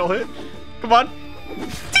is the final hit. Come on.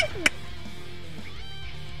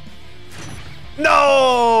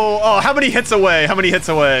 No! Oh, how many hits away? How many hits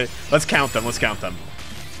away? Let's count them. Let's count them.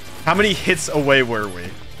 How many hits away were we?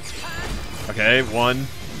 Okay, 1.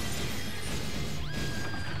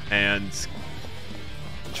 And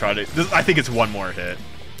try to... I think it's 1 more hit.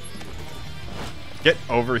 Get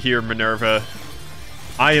over here, Minerva.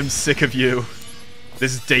 I am sick of you.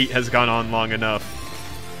 This date has gone on long enough.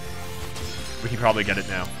 We can probably get it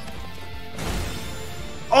now.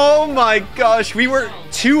 Oh my gosh, we were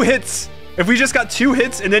 2 hits. If we just got 2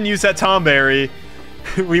 hits and then used that Tomberry,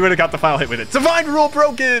 we would have got the final hit with it. Divine Rule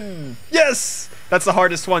broken! Yes! That's the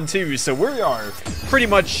hardest one too, so we are pretty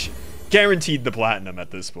much guaranteed the platinum at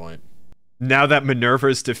this point. Now that Minerva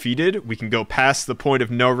is defeated, we can go past the point of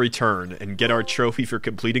no return and get our trophy for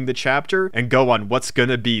completing the chapter and go on what's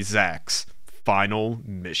gonna be Zack's final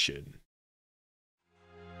mission.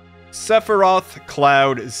 Sephiroth,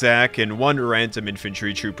 Cloud, Zack, and one random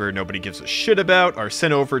infantry trooper nobody gives a shit about are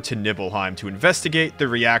sent over to Nibelheim to investigate the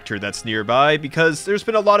reactor that's nearby because there's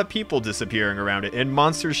been a lot of people disappearing around it and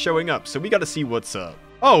monsters showing up, so we gotta see what's up.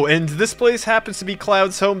 Oh, and this place happens to be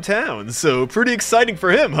Cloud's hometown, so pretty exciting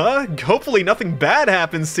for him, huh? Hopefully nothing bad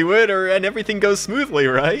happens to it and everything goes smoothly,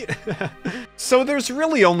 right? So there's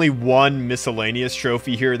really only one miscellaneous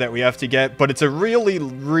trophy here that we have to get, but it's a really,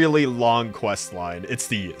 really long quest line. It's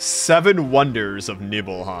the 7 Wonders of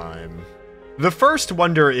Nibelheim. The first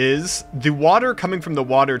wonder is, the water coming from the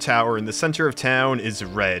water tower in the center of town is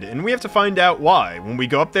red, and we have to find out why. When we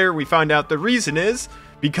go up there, we find out the reason is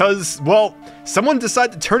because, well, someone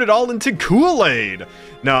decided to turn it all into Kool-Aid.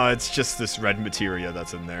 No, it's just this red materia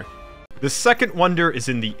that's in there. The second wonder is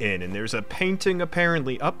in the inn, and there's a painting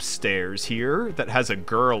apparently upstairs here that has a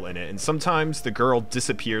girl in it, and sometimes the girl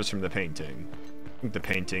disappears from the painting. I think the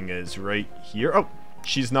painting is right here. Oh,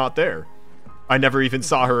 she's not there. I never even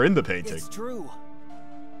saw her in the painting. It's true.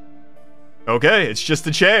 Okay, it's just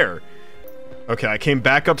a chair. Okay, I came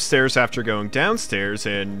back upstairs after going downstairs,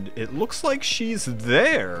 and it looks like she's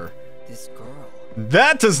there. This girl.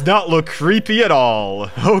 That does not look creepy at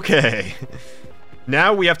all. Okay.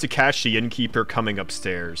 Now we have to catch the innkeeper coming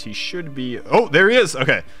upstairs. He should be... Oh, there he is!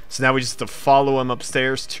 Okay, so now we just have to follow him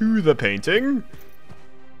upstairs to the painting.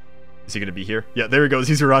 Is he gonna be here? Yeah, there he goes.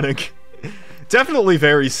 He's running. Definitely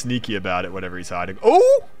very sneaky about it, whatever he's hiding.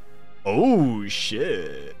 Oh! Oh,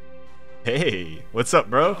 shit. Hey, what's up,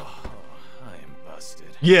 bro?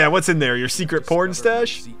 Yeah, what's in there? Your secret porn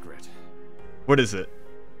stash? What is it?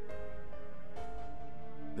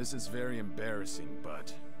 This is very embarrassing,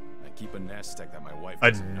 but I keep a nest egg that my wife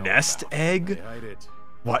A doesn't know nest about. egg? I hide it.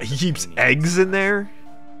 What? He keeps eggs in there?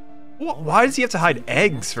 Why does he have to hide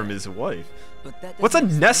eggs from his wife? What's a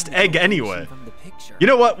nest egg anyway? You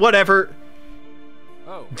know what? Whatever.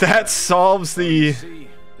 Oh, That solves the... See,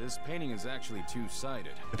 this painting is actually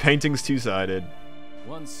two-sided. The painting's two-sided.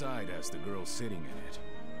 One side has the girl sitting in it.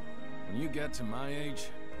 When you get to my age,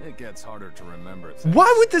 it gets harder to remember things.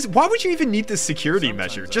 Why would you even need this security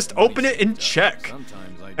measure? Just open it and check.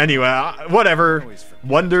 Anyway, whatever.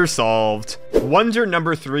 Wonder solved. Wonder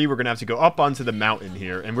number 3, we're gonna have to go up onto the mountain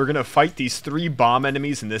here, and we're gonna fight these 3 bomb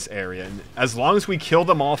enemies in this area. And as long as we kill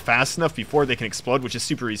them all fast enough before they can explode, which is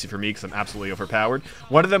super easy for me because I'm absolutely overpowered,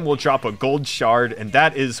 one of them will drop a gold shard, and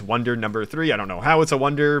that is wonder number 3. I don't know how it's a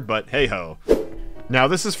wonder, but hey-ho. Now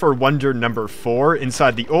this is for wonder number 4.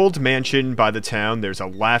 Inside the old mansion by the town, there's a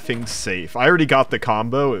laughing safe. I already got the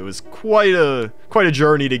combo. It was quite a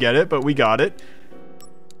journey to get it, but we got it.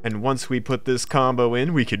 And once we put this combo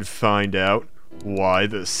in, we can find out why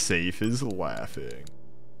the safe is laughing.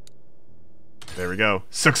 There we go.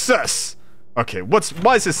 Success! Okay,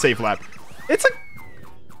 why is this safe laughing? It's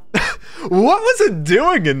a... What was it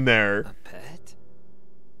doing in there?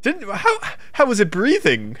 How was it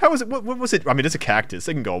breathing? How was it? What was it? I mean, it's a cactus.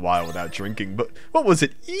 It can go a while without drinking, but what was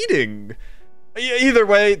it eating? Either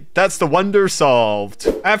way, that's the wonder solved.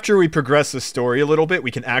 After we progress the story a little bit, we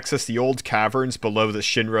can access the old caverns below the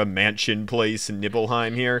Shinra mansion place in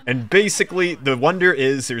Nibelheim here. And basically, the wonder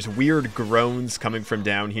is there's weird groans coming from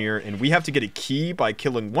down here, and we have to get a key by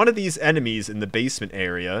killing one of these enemies in the basement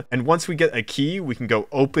area. And once we get a key, we can go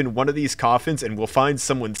open one of these coffins, and we'll find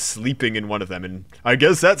someone sleeping in one of them. And I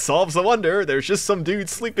guess that solves the wonder. There's just some dude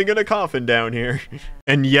sleeping in a coffin down here.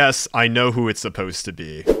 And yes, I know who it's supposed to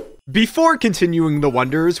be. Before continuing the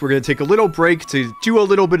wonders, we're going to take a little break to do a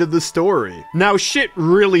little bit of the story. Now shit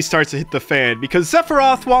really starts to hit the fan because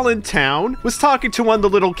Sephiroth, while in town, was talking to one of the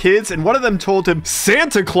little kids and one of them told him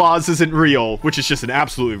Santa Claus isn't real, which is just an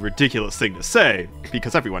absolutely ridiculous thing to say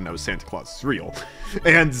because everyone knows Santa Claus is real.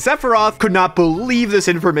 And Sephiroth could not believe this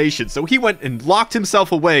information, so he went and locked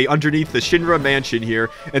himself away underneath the Shinra mansion here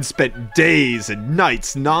and spent days and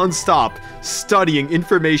nights non-stop studying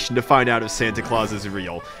information to find out if Santa Claus is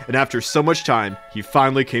real. And after so much time, he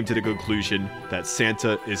finally came to the conclusion that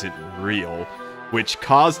Santa isn't real, which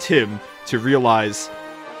caused him to realize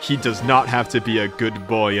he does not have to be a good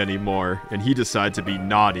boy anymore, and he decided to be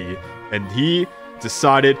naughty, and he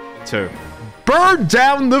decided to burn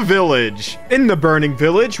down the village. In the burning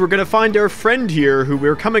village, we're gonna find our friend here who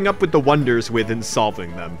we're coming up with the wonders with and solving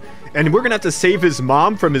them. And we're gonna have to save his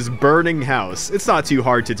mom from his burning house. It's not too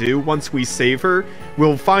hard to do. Once we save her,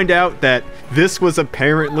 we'll find out that this was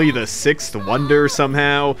apparently the 6th wonder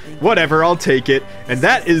somehow. Whatever, I'll take it. And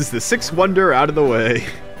that is the 6th wonder out of the way.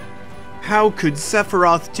 How could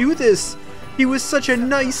Sephiroth do this? He was such a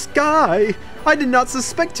nice guy. I did not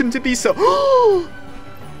suspect him to be so...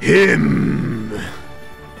 Him!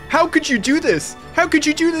 How could you do this? How could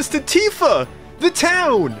you do this to Tifa? The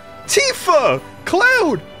town! Tifa!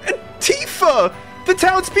 Cloud! And Tifa! The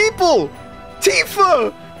townspeople!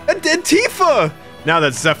 Tifa! And Tifa! Now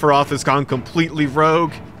that Sephiroth has gone completely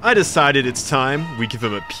rogue, I decided it's time we give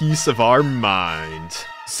him a piece of our mind.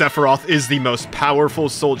 Sephiroth is the most powerful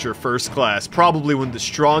soldier first class, probably one of the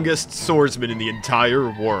strongest swordsmen in the entire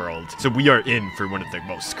world. So we are in for one of the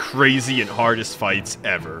most crazy and hardest fights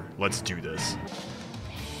ever. Let's do this.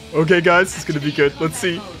 Okay guys, it's gonna be good. Let's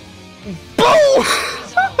see. Boom!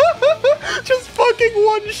 Just fucking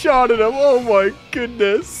one-shotted him. Oh my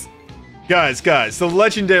goodness. Guys, the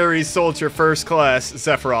legendary soldier first class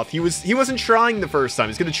Sephiroth, he wasn't trying the first time.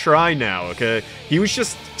 He's gonna try now, okay? He was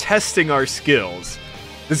just testing our skills.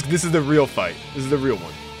 This is the real fight. This is the real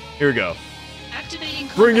one. Here we go. Activating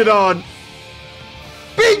Bring it on.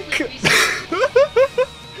 Bink!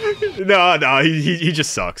 No, he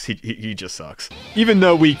just sucks. He just sucks. Even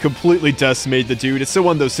though we completely decimated the dude, it's still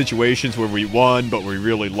one of those situations where we won, but we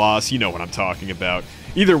really lost. You know what I'm talking about.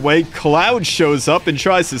 Either way, Cloud shows up and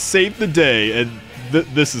tries to save the day, and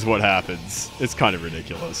this is what happens. It's kind of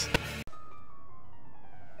ridiculous.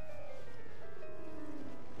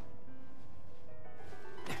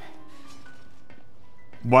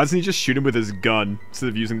 Why doesn't he just shoot him with his gun instead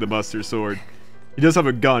of using the Buster Sword? He does have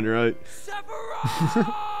a gun, right?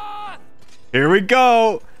 Here we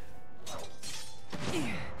go!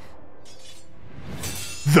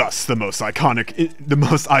 Thus, the most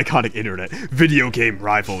iconic internet video game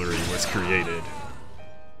rivalry was created.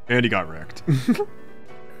 And he got wrecked.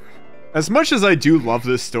 As much as I do love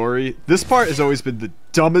this story, this part has always been the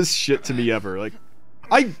dumbest shit to me ever. Like,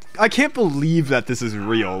 I can't believe that this is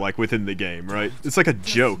real, like, within the game, right? It's like a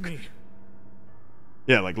joke.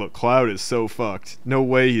 Yeah, like, look, Cloud is so fucked. No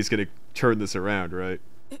way he's gonna turn this around, right?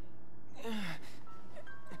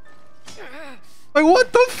 Like,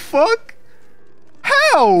 what the fuck?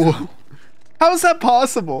 How? How is that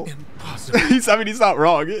possible? Impossible. I mean, he's not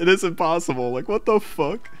wrong. It is impossible. Like, what the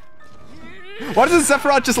fuck? Why doesn't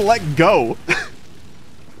Sephiroth just let go?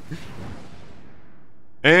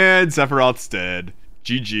 And Sephiroth's dead.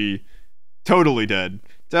 GG. Totally dead.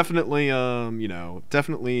 Definitely, you know,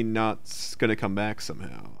 definitely not gonna come back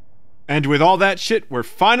somehow. And with all that shit, we're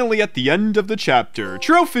finally at the end of the chapter.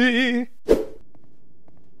 Trophy!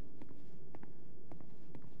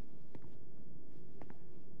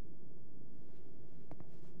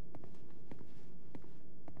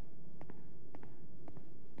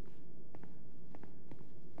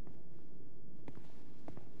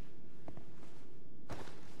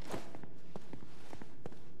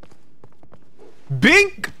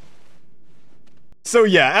 Bink! So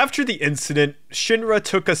yeah, after the incident, Shinra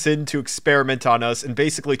took us in to experiment on us and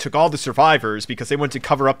basically took all the survivors because they wanted to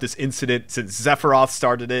cover up this incident since Sephiroth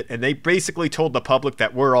started it, and they basically told the public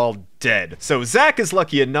that we're all dead. So Zack is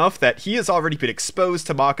lucky enough that he has already been exposed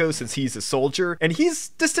to Mako since he's a soldier, and this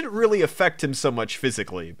didn't really affect him so much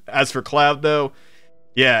physically. As for Cloud though,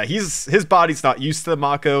 yeah, his body's not used to the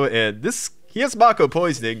Mako, and he has Mako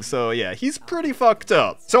poisoning, so yeah, he's pretty fucked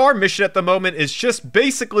up. So our mission at the moment is just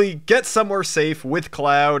basically get somewhere safe with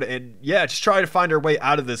Cloud and yeah, just try to find our way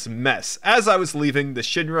out of this mess. As I was leaving the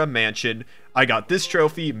Shinra mansion, I got this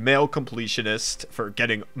trophy, Mail Completionist, for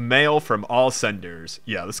getting mail from all senders.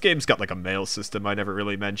 Yeah, this game's got like a mail system I never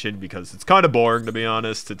really mentioned because it's kind of boring to be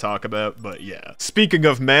honest to talk about, but yeah. Speaking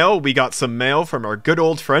of mail, we got some mail from our good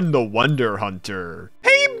old friend the Wonder Hunter.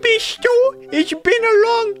 Hey Bisto, it's been a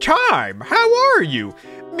long time. How are you?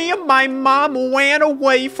 Me and my mom ran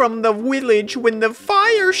away from the village when the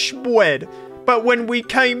fire spread, but when we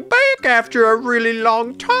came back after a really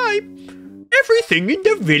long time, everything in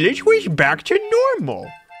the village was back to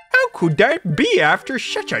normal. How could that be after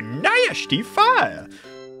such a nasty fire?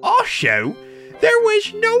 Also, there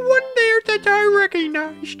was no one there that I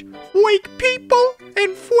recognized. Fake people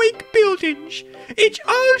and fake buildings. It's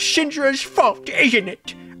all Shinra's fault, isn't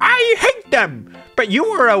it? I hate them! But you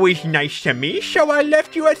were always nice to me, so I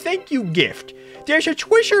left you a thank you gift. There's a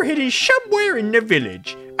treasure hidden somewhere in the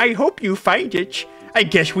village. I hope you find it. I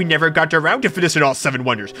guess we never got around to finishing all 7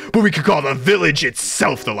 wonders, but we could call the village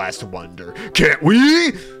itself the last wonder, can't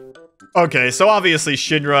we? Okay, so obviously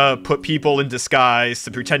Shinra put people in disguise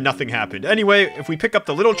to pretend nothing happened. Anyway, if we pick up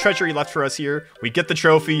the little treasury left for us here, we get the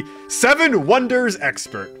trophy, 7 Wonders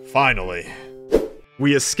Expert, finally.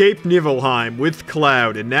 We escaped Nibelheim with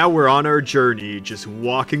Cloud, and now we're on our journey, just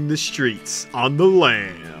walking the streets on the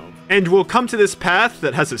lam. And we'll come to this path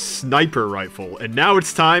that has a sniper rifle, and now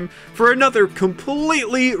it's time for another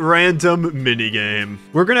completely random minigame.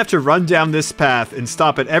 We're gonna have to run down this path and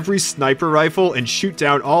stop at every sniper rifle and shoot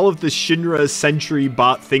down all of the Shinra sentry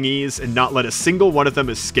bot thingies and not let a single one of them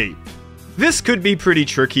escape. This could be pretty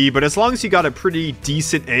tricky, but as long as you got a pretty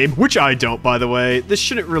decent aim, which I don't, by the way, this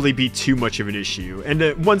shouldn't really be too much of an issue.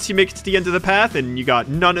 And once you make it to the end of the path and you got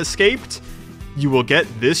none escaped, you will get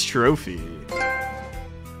this trophy.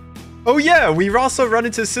 Oh yeah, we also run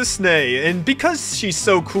into Cisne, and because she's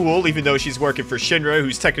so cool, even though she's working for Shinra,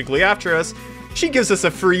 who's technically after us, she gives us a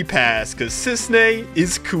free pass, because Cisne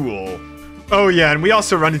is cool. Oh yeah, and we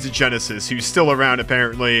also run into Genesis, who's still around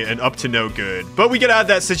apparently, and up to no good. But we get out of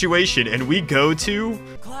that situation, and we go to...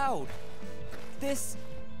 Cloud, this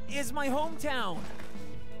is my hometown.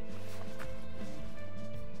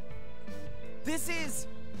 This is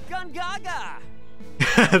Gungaga.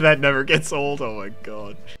 That never gets old, oh my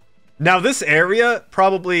god. Now this area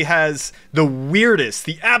probably has the weirdest,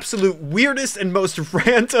 the absolute weirdest and most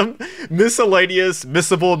random miscellaneous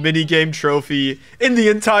missable minigame trophy in the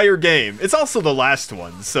entire game. It's also the last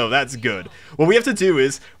one, so that's good. What we have to do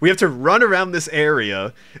is, we have to run around this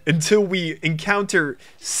area until we encounter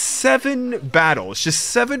 7 battles, just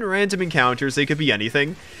 7 random encounters, they could be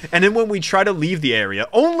anything, and then when we try to leave the area,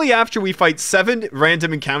 only after we fight 7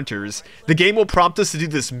 random encounters, the game will prompt us to do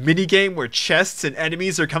this minigame where chests and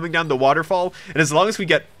enemies are coming down the waterfall, and as long as we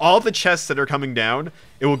get all the chests that are coming down,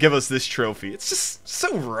 it will give us this trophy. It's just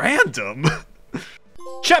so random.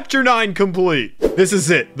 Chapter 9 complete. This is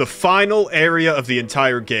it, the final area of the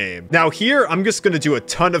entire game. Now here, I'm just gonna do a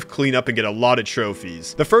ton of cleanup and get a lot of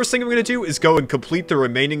trophies. The first thing I'm gonna do is go and complete the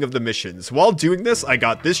remaining of the missions. While doing this, I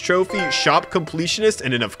got this trophy, Shop Completionist,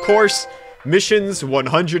 and then of course, missions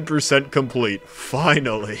 100% complete.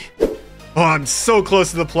 Finally. Oh, I'm so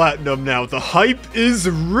close to the platinum now. The hype is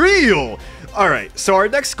real. Alright, so our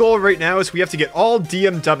next goal right now is we have to get all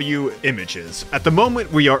DMW images. At the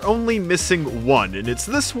moment, we are only missing one, and it's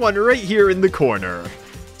this one right here in the corner.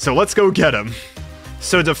 So let's go get him.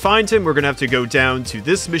 So to find him, we're gonna have to go down to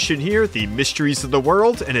this mission here, the Mysteries of the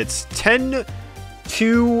World, and it's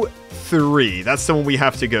 10-2-3. That's the one we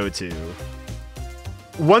have to go to.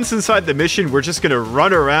 Once inside the mission, we're just gonna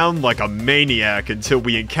run around like a maniac until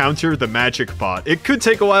we encounter the magic bot. It could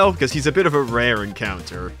take a while because he's a bit of a rare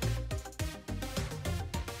encounter.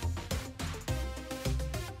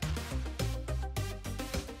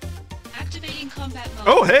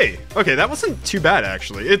 Oh, hey! Okay, that wasn't too bad,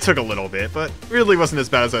 actually. It took a little bit, but really wasn't as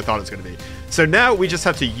bad as I thought it was going to be. So now we just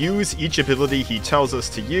have to use each ability he tells us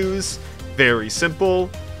to use. Very simple.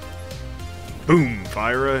 Boom,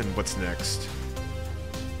 Fyra, and what's next?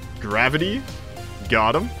 Gravity.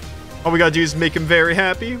 Got him. All we gotta do is make him very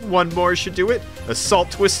happy. One more should do it. Assault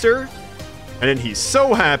Twister. And then he's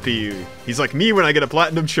so happy. He's like me when I get a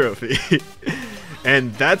platinum trophy.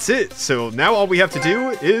 And that's it. So now all we have to do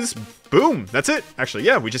is... boom, that's it. Actually,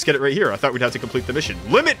 yeah, we just get it right here. I thought we'd have to complete the mission.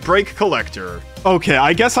 Limit Break Collector. Okay,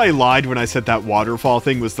 I guess I lied when I said that waterfall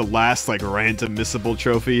thing was the last, like, random missable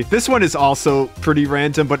trophy. This one is also pretty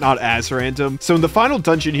random, but not as random. So in the final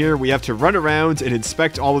dungeon here, we have to run around and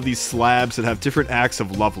inspect all of these slabs that have different acts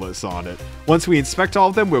of Loveless on it. Once we inspect all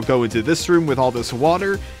of them, we'll go into this room with all this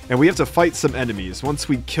water, and we have to fight some enemies. Once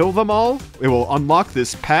we kill them all, it will unlock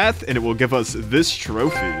this path, and it will give us this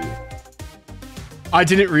trophy. I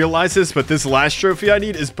didn't realize this, but this last trophy I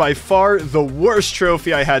need is by far the worst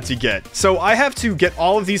trophy I had to get. So I have to get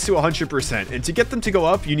all of these to 100%, and to get them to go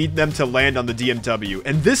up, you need them to land on the DMW.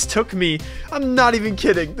 And this took me, I'm not even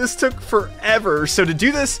kidding, this took forever. So to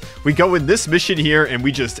do this, we go in this mission here, and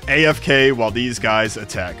we just AFK while these guys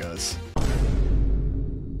attack us.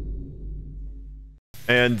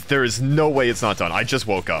 And there is no way it's not done. I just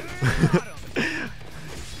woke up.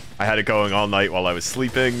 I had it going all night while I was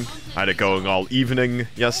sleeping. I had it going all evening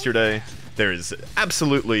yesterday. There is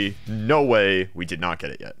absolutely no way we did not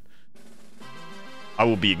get it yet. I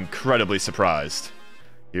will be incredibly surprised.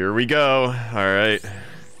 Here we go. Alright.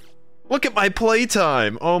 Look at my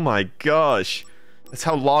playtime. Oh my gosh. That's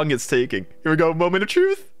how long it's taking. Here we go. Moment of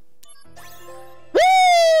truth. Woo!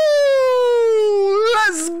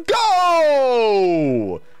 Let's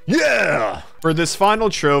go! Yeah! For this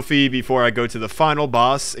final trophy, before I go to the final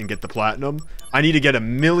boss and get the platinum, I need to get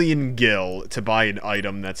 1,000,000 gil to buy an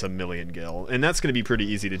item that's 1,000,000 gil. And that's going to be pretty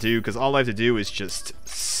easy to do, because all I have to do is just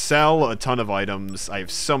sell a ton of items. I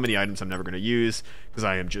have so many items I'm never going to use, because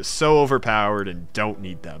I am just so overpowered and don't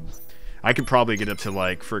need them. I could probably get up to,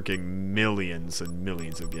 like, freaking millions and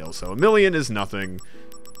millions of gil. So 1,000,000 is nothing.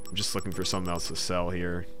 I'm just looking for something else to sell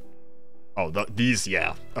here. Oh, these,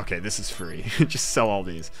 yeah. Okay, this is free. Just sell all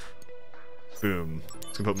these. Boom.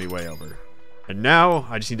 It's gonna put me way over. And now,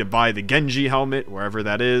 I just need to buy the Genji helmet, wherever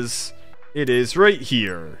that is. It is right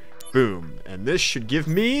here. Boom. And this should give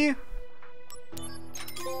me...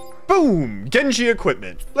 Boom! Genji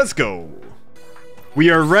equipment. Let's go.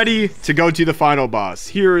 We are ready to go to the final boss.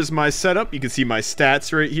 Here is my setup. You can see my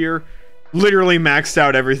stats right here. Literally maxed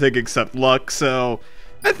out everything except luck, so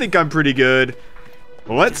I think I'm pretty good.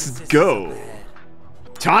 Let's go.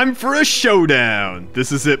 Time for a showdown.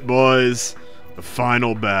 This is it, boys. The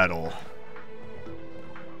final battle.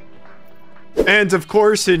 And of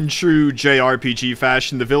course, in true JRPG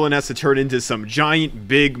fashion, the villain has to turn into some giant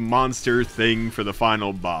big monster thing for the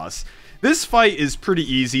final boss. This fight is pretty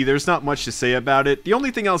easy, there's not much to say about it. The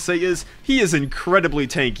only thing I'll say is, he is incredibly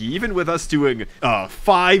tanky. Even with us doing 5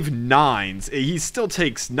 9s, he still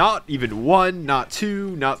takes not even 1, not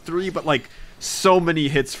 2, not 3, but like so many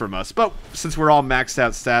hits from us. But since we're all maxed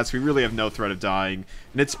out stats, we really have no threat of dying,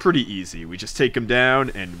 and it's pretty easy. We just take him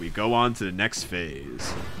down, and we go on to the next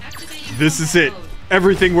phase. This is it.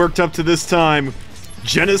 Everything worked up to this time.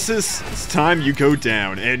 Genesis, it's time you go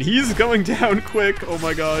down. And he's going down quick, oh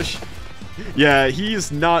my gosh. Yeah,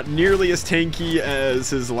 he's not nearly as tanky as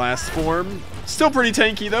his last form. Still pretty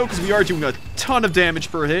tanky, though, because we are doing a ton of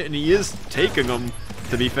damage per hit, and he is taking them,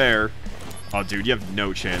 to be fair. Oh, dude, you have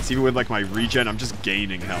no chance. Even with, like, my regen, I'm just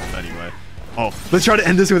gaining health anyway. Oh, let's try to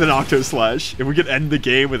end this with an Octo Slash. If we could end the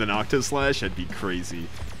game with an Octo Slash, that'd be crazy.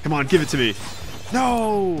 Come on, give it to me.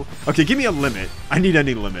 No! Okay, give me a limit. I need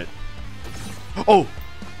any limit. Oh!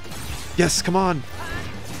 Yes, come on.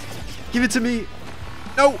 Give it to me.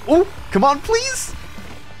 No! Oh! Come on, please!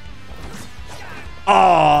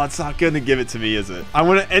 Oh, it's not gonna give it to me, is it? I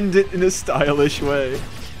want to end it in a stylish way.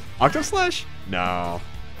 Octo Slash? No.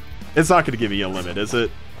 It's not gonna give me a limit, is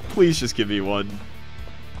it? Please just give me one.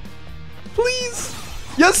 Please!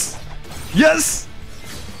 Yes! Yes!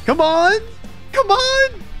 Come on! Come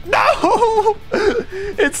on! No!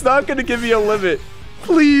 It's not gonna give me a limit.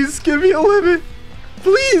 Please, give me a limit.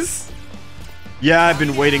 Please! Yeah, I've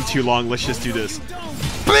been waiting too long. Let's just do this.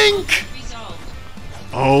 Blink!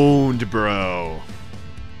 Owned, bro.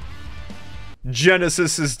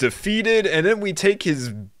 Genesis is defeated, and then we take his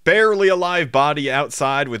barely alive body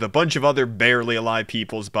outside with a bunch of other barely alive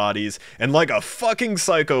people's bodies, and like a fucking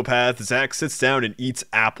psychopath, Zack sits down and eats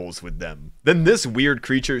apples with them. Then this weird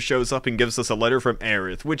creature shows up and gives us a letter from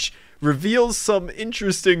Aerith, which reveals some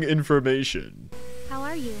interesting information. How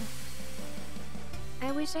are you?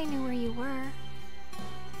 I wish I knew where you were.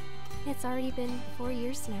 It's already been 4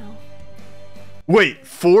 years now. Wait,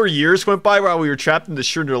 4 years went by while we were trapped in the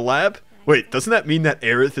Schindler lab? Wait, doesn't that mean that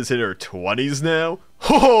Aerith is in her 20s now?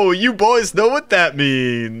 Oh, you boys know what that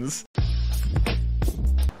means!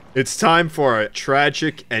 It's time for a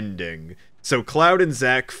tragic ending. So Cloud and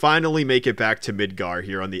Zack finally make it back to Midgar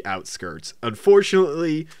here on the outskirts.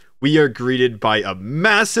 Unfortunately, we are greeted by a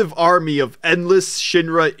massive army of endless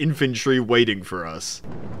Shinra infantry waiting for us.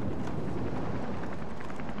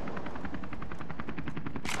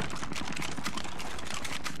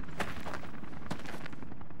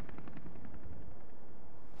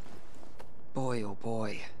 Boy, oh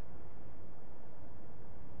boy.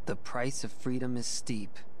 The price of freedom is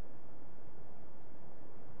steep.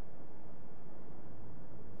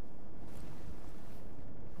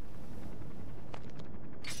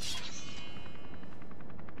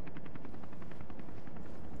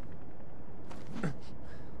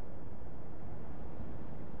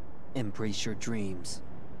 Embrace your dreams.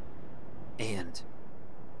 And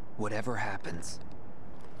whatever happens,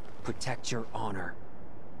 protect your honor.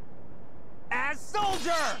 As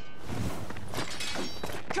soldier!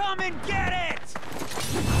 Come and get it!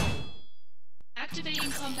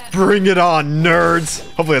 Activating combat. Bring it on, nerds!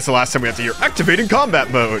 Hopefully that's the last time we have to hear activating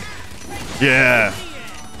combat mode. Yeah.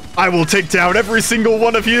 I will take down every single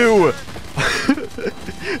one of you!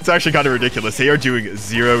 It's actually kind of ridiculous. They are doing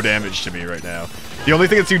 0 damage to me right now. The only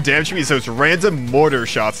thing that's doing damage to me is those random mortar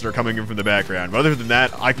shots that are coming in from the background. But other than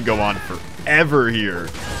that, I can go on forever here.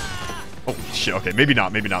 Oh, shit. Okay, maybe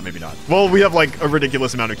not, maybe not, maybe not. Well, we have, like, a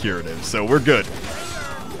ridiculous amount of curatives, so we're good.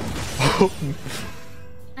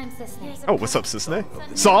 I'm Sisney. Oh, what's up, Sisney?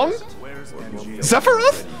 Song?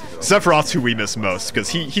 Sephiroth? Sephiroth's who we miss most, because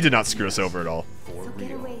he did not screw us over at all. So get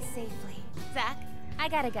away safely. Zach, I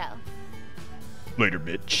gotta go. Later,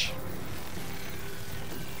 bitch.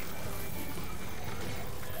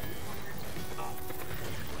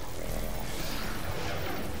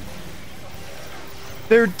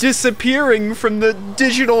 They're disappearing from the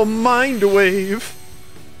digital mind wave.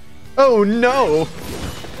 Oh no.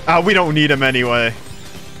 We don't need him anyway.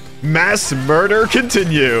 Mass murder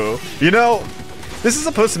continue. You know, this is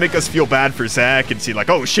supposed to make us feel bad for Zack and see like,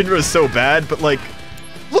 oh, Shinra's so bad, but like,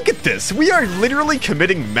 look at this. We are literally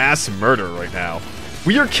committing mass murder right now.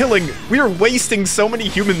 We are wasting so many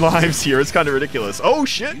human lives here. It's kind of ridiculous. Oh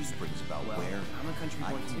shit.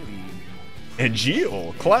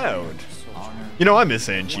 Angeal, Cloud. You know, I miss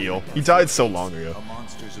Angeal. He died so long ago. I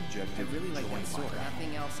really like that sword.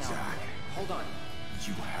 Nothing else out there. Hold on.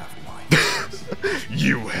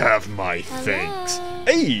 You have my thanks.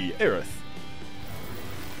 Hey, Aerith.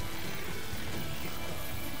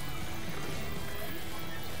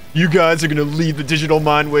 You guys are gonna leave the digital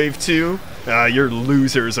mind wave too? You're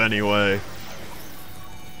losers anyway.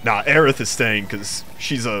 Nah, Aerith is staying because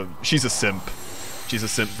she's a simp. She's a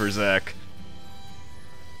simp for Zack.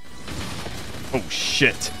 Oh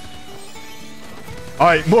shit.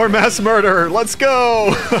 Alright, more mass murder. Let's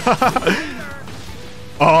go!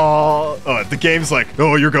 Oh, the game's like,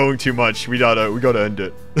 oh, you're going too much. We gotta end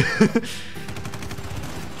it.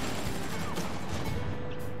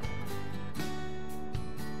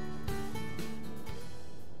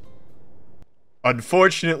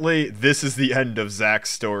 Unfortunately, this is the end of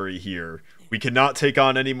Zack's story here. We cannot take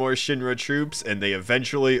on any more Shinra troops, and they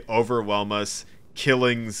eventually overwhelm us,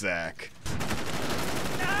 killing Zack.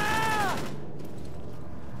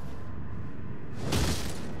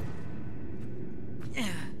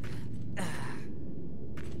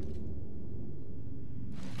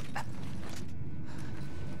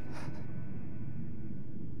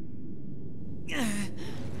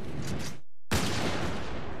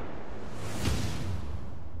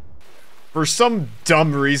 For some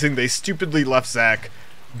dumb reason, they stupidly left Zack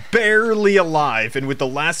barely alive, and with the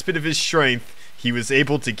last bit of his strength, he was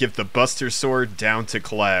able to give the Buster Sword down to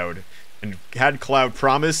Cloud, and had Cloud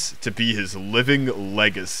promise to be his living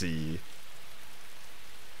legacy.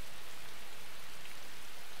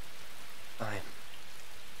 I'm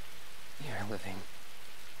your living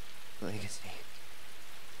legacy.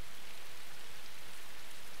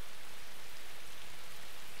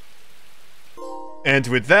 And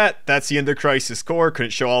with that, that's the end of Crisis Core.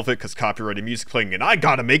 Couldn't show all of it because copyrighted music playing, and I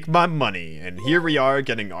gotta make my money. And here we are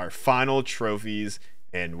getting our final trophies.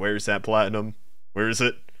 And where's that platinum? Where is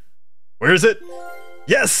it? Where is it?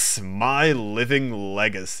 Yes, my living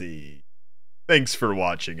legacy. Thanks for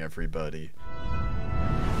watching, everybody.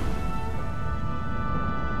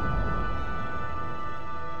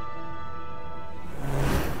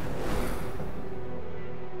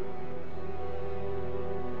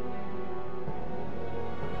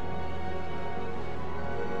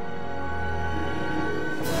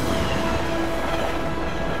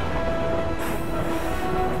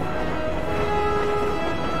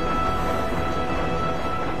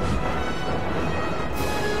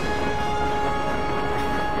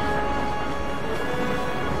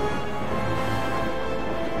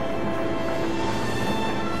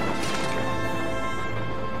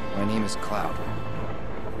 My name is Cloud.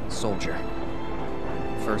 Soldier.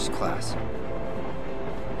 First class.